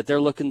that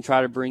they're looking to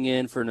try to bring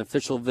in for an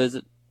official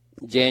visit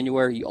in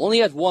January. He only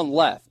has one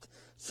left.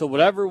 So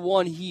whatever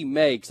one he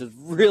makes is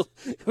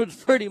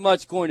it's pretty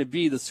much going to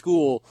be the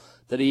school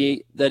that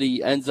he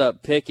ends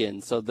up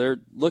picking. So they're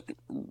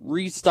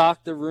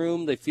restock the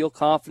room. They feel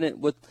confident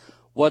with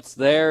what's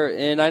there.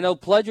 And I know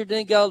Pledger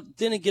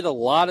didn't get a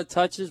lot of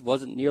touches,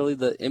 wasn't nearly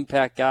the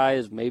impact guy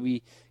as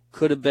maybe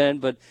could have been,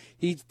 but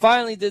he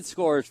finally did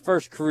score his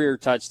first career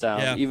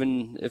touchdown,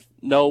 even if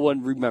no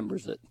one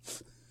remembers it.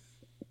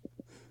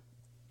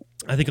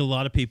 I think a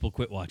lot of people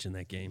quit watching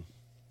that game.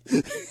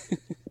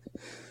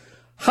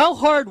 How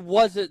hard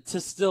was it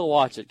to still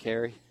watch it,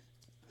 Kerry?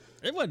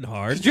 It wasn't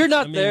hard. You're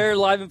not there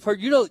live in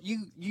person.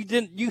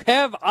 You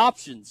have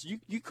options.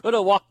 You could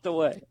have walked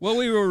away. Well,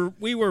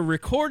 we were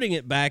recording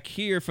it back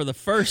here for the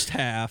first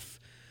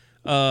half,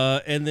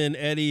 and then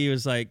Eddie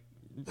was like,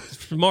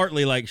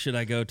 smartly like, should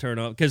I go turn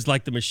off? Because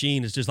like the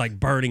machine is just like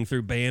burning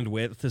through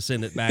bandwidth to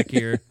send it back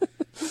here.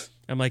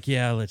 I'm like,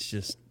 yeah, let's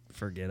just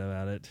forget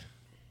about it.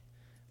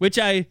 Which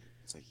yeah,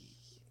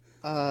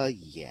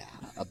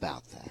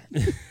 about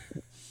that.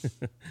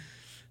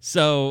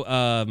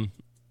 So,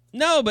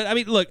 no, but I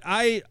mean, look,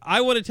 I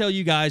want to tell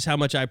you guys how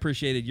much I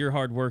appreciated your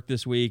hard work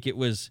this week. It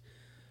was,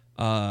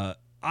 I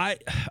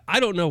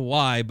don't know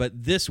why,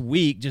 but this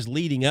week, just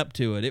leading up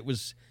to it,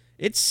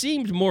 it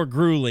seemed more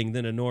grueling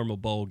than a normal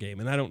bowl game,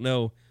 and I don't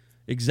know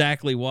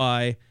exactly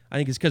why. I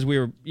think it's because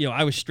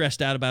I was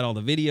stressed out about all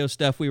the video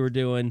stuff we were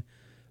doing,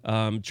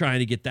 trying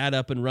to get that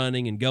up and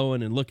running and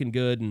going and looking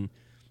good, and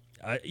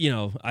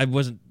I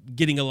wasn't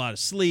getting a lot of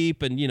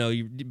sleep, and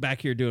you're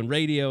back here doing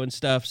radio and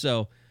stuff,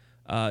 so.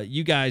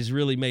 You guys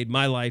really made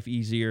my life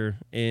easier,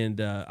 and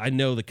I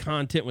know the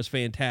content was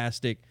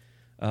fantastic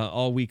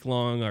all week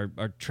long.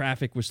 Our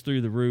traffic was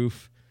through the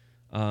roof.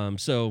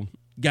 So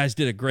you guys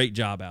did a great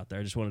job out there.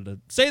 I just wanted to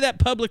say that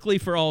publicly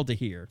for all to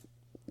hear.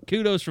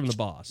 Kudos from the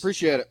boss.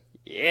 Appreciate it.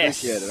 Yes.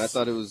 Appreciate it. I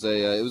thought it was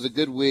a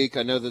good week.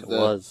 I know that it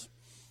was.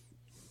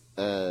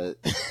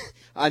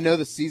 I know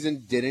the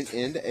season didn't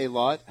end a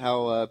lot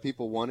how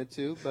people wanted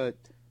to, but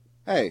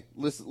hey,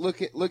 listen,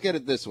 look at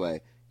it this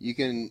way. You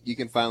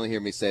can finally hear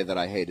me say that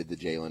I hated the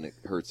Jalen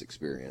Hurts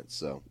experience.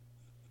 So,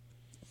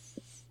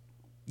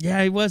 yeah,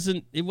 it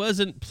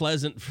wasn't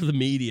pleasant for the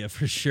media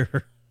for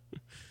sure.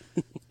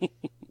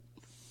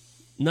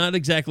 Not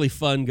exactly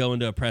fun going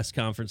to a press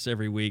conference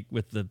every week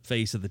with the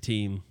face of the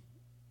team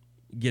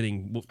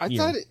getting. I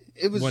thought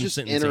it was just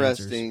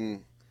interesting,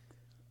 answers.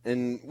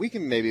 And we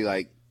can maybe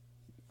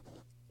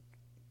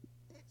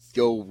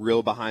go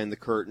real behind the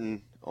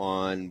curtain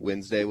on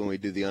Wednesday when we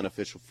do the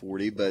unofficial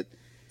 40, but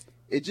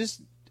it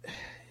just.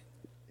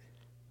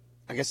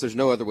 I guess there's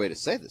no other way to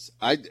say this.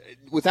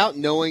 Without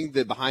knowing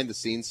the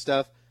behind-the-scenes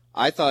stuff,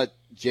 I thought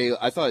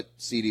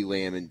CeeDee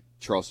Lamb and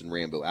Charleston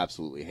Rambo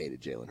absolutely hated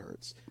Jalen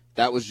Hurts.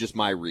 That was just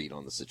my read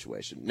on the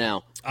situation.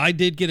 Now, I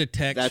did get a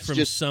text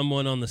from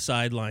someone on the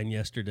sideline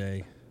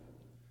yesterday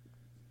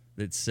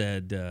that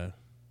said,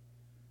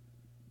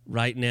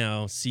 right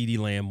now, CeeDee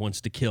Lamb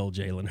wants to kill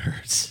Jalen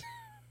Hurts.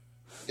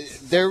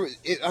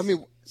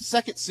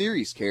 Second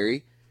series,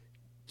 Kerry.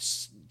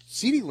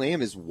 CeeDee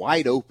Lamb is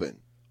wide open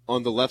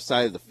on the left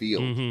side of the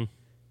field. Mm-hmm.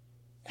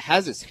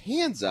 Has his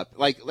hands up,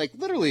 like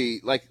literally,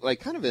 like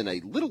kind of in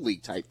a little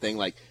league type thing.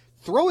 Like,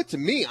 throw it to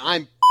me.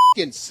 I'm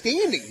f***ing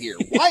standing here,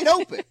 wide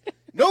open.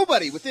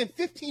 Nobody within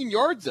 15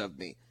 yards of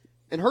me.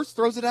 And Hurts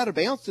throws it out of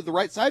bounds to the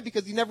right side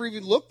because he never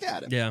even looked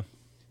at it. Yeah.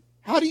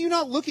 How do you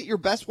not look at your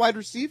best wide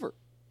receiver?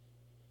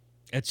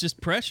 It's just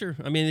pressure.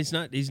 I mean,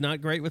 he's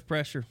not great with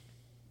pressure.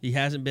 He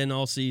hasn't been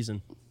all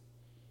season.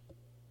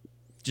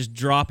 Just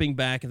dropping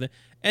back.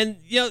 And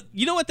you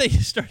know what they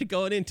started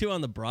going into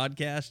on the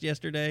broadcast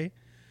yesterday?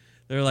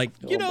 They're like,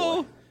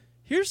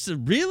 here's a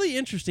really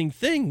interesting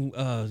thing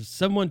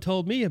someone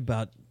told me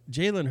about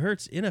Jalen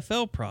Hurts'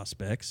 NFL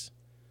prospects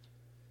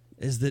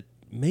is that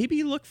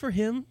maybe look for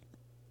him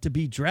to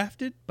be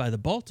drafted by the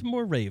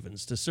Baltimore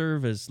Ravens to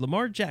serve as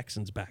Lamar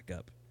Jackson's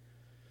backup.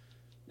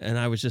 And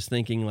I was just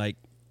thinking, like,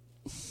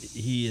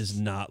 he is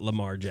not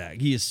Lamar Jackson.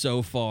 He is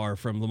so far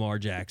from Lamar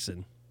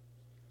Jackson.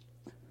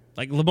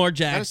 Like, Lamar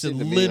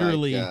Jackson,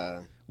 literally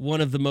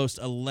one of the most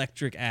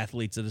electric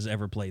athletes that has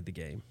ever played the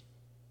game.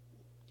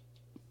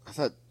 I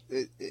thought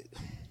it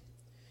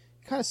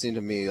kind of seemed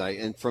to me like,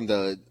 and from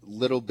the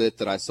little bit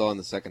that I saw in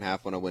the second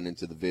half when I went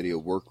into the video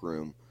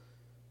workroom,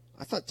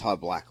 I thought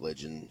Todd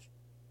Blackledge and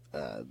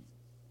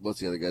what's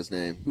the other guy's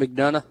name?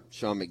 McDonough.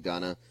 Sean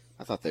McDonough.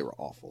 I thought they were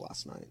awful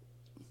last night.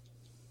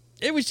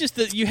 It was just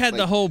that you had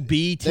the whole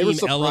B team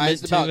element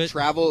to it.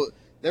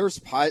 They were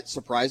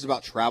surprised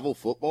about travel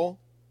football.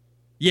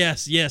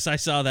 Yes, I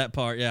saw that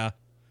part. Yeah.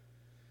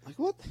 Like,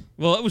 what?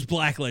 Well, it was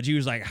Blackledge. He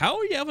was like, how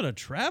are you having a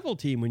travel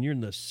team when you're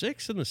in the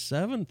 6th and the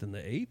 7th and the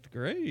 8th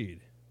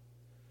grade?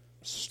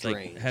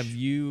 Strange. Like,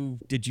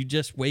 did you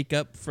just wake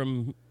up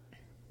from,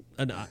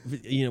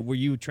 were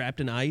you trapped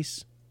in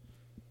ice?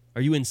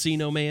 Are you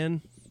Encino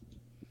Man?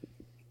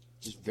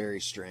 Just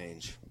very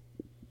strange.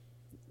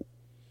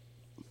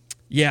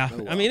 Yeah, Oh,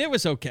 wow. I mean, it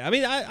was okay. I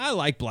mean, I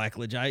like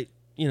Blackledge,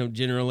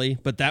 generally,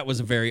 but that was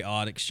a very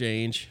odd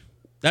exchange.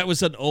 That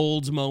was an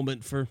olds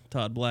moment for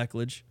Todd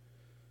Blackledge.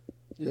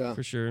 Yeah.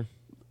 For sure.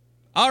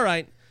 All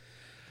right.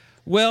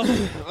 Well,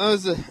 It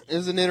was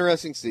an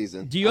interesting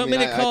season. do you want me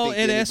to call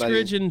Ed Eskridge?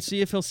 Eskridge and see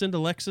if he'll send a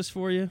Lexus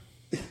for you?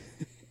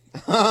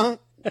 Well,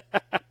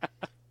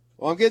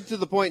 I'm getting to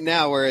the point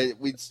now where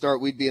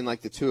we'd be in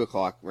like the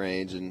 2:00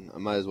 range, and I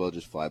might as well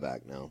just fly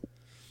back now.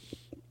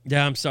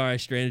 Yeah, I'm sorry I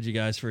stranded you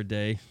guys for a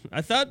day.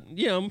 I thought,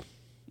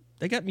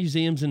 they got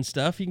museums and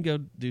stuff. You can go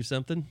do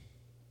something.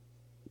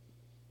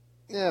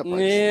 Yeah,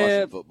 probably just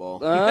watching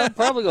football. I'm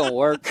probably going to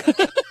work.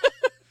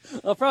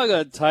 I'm probably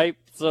going to type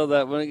so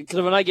that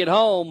when I get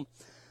home,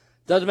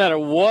 doesn't matter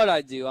what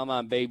I do, I'm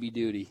on baby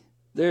duty.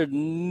 There's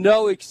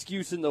no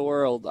excuse in the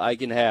world I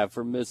can have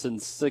for missing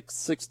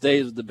six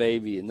days with the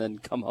baby and then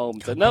come home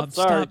and say, nope, Bob,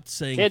 sorry. stop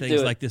saying can't things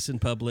do it. like this in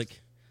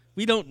public.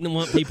 We don't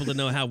want people to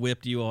know how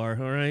whipped you are,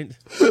 all right?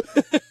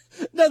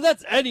 No,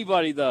 that's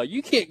anybody, though.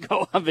 You can't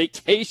go on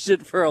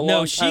vacation for a long No,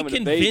 time she with a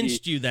baby.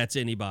 convinced you that's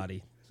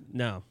anybody.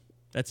 No,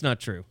 that's not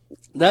true.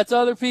 That's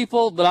other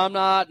people, but I'm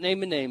not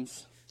naming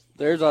names.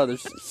 There's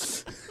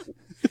others.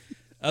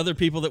 Other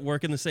people that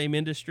work in the same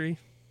industry?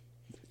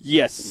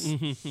 Yes.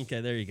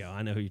 Okay, there you go.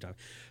 I know who you're talking.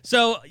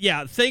 So,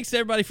 yeah, thanks to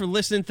everybody for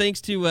listening.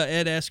 Thanks to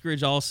Ed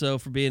Eskridge also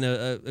for being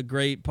a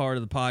great part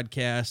of the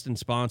podcast and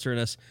sponsoring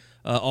us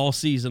all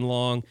season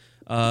long.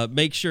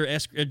 Make sure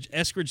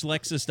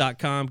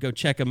EskridgeLexus.com, go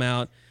check them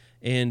out,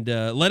 and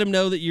let them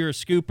know that you're a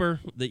scooper,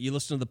 that you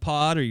listen to the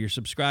pod, or you're a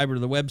subscriber to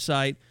the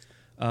website,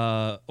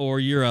 or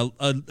you're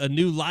a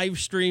new live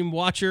stream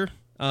watcher,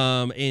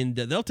 and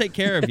they'll take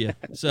care of you.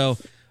 So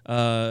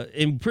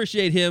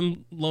appreciate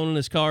him loaning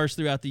us cars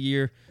throughout the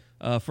year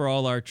for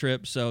all our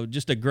trips. So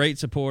just a great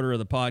supporter of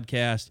the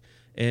podcast,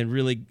 and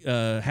really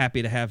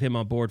happy to have him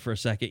on board for a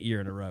second year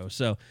in a row.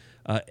 So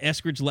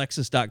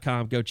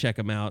EskridgeLexus.com, go check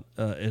them out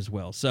as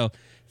well. So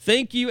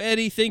thank you,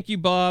 Eddie. Thank you,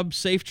 Bob.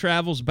 Safe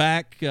travels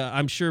back.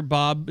 I'm sure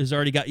Bob has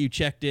already got you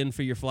checked in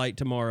for your flight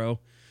tomorrow.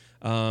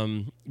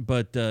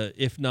 But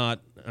if not,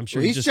 I'm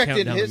sure He's just checked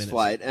counting in down the his minutes.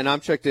 flight, and I'm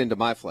checked into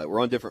my flight.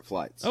 We're on different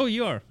flights. Oh,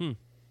 you are?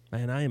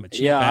 Man, I am a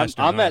cheap Yeah, bastard.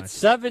 I'm aren't at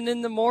 7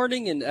 in the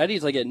morning, and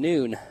Eddie's like at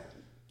noon.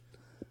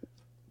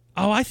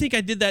 Oh, I think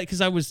I did that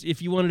because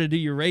if you wanted to do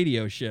your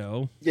radio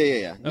show.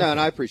 Yeah. No, and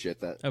I appreciate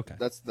that. Okay.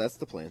 That's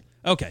the plan.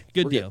 Okay,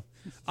 good We're deal.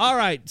 All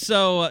right,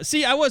 so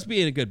see, I was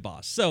being a good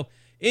boss. So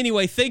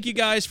anyway, thank you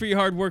guys for your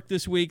hard work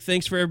this week.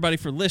 Thanks for everybody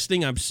for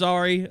listening. I'm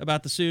sorry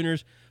about the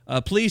Sooners.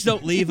 Please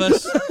don't leave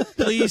us.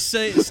 Please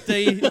stay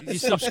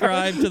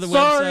subscribe to the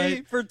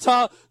Sorry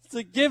website.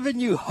 for giving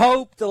you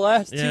hope the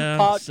last two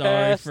podcasts.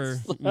 Sorry for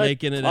I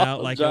making it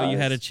out like, oh, you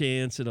had a apologize.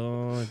 chance at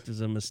all. It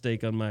was a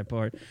mistake on my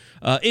part.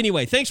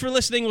 Anyway, thanks for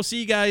listening. We'll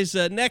see you guys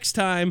next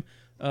time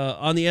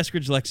on the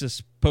Eskridge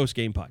Lexus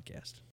post-game podcast.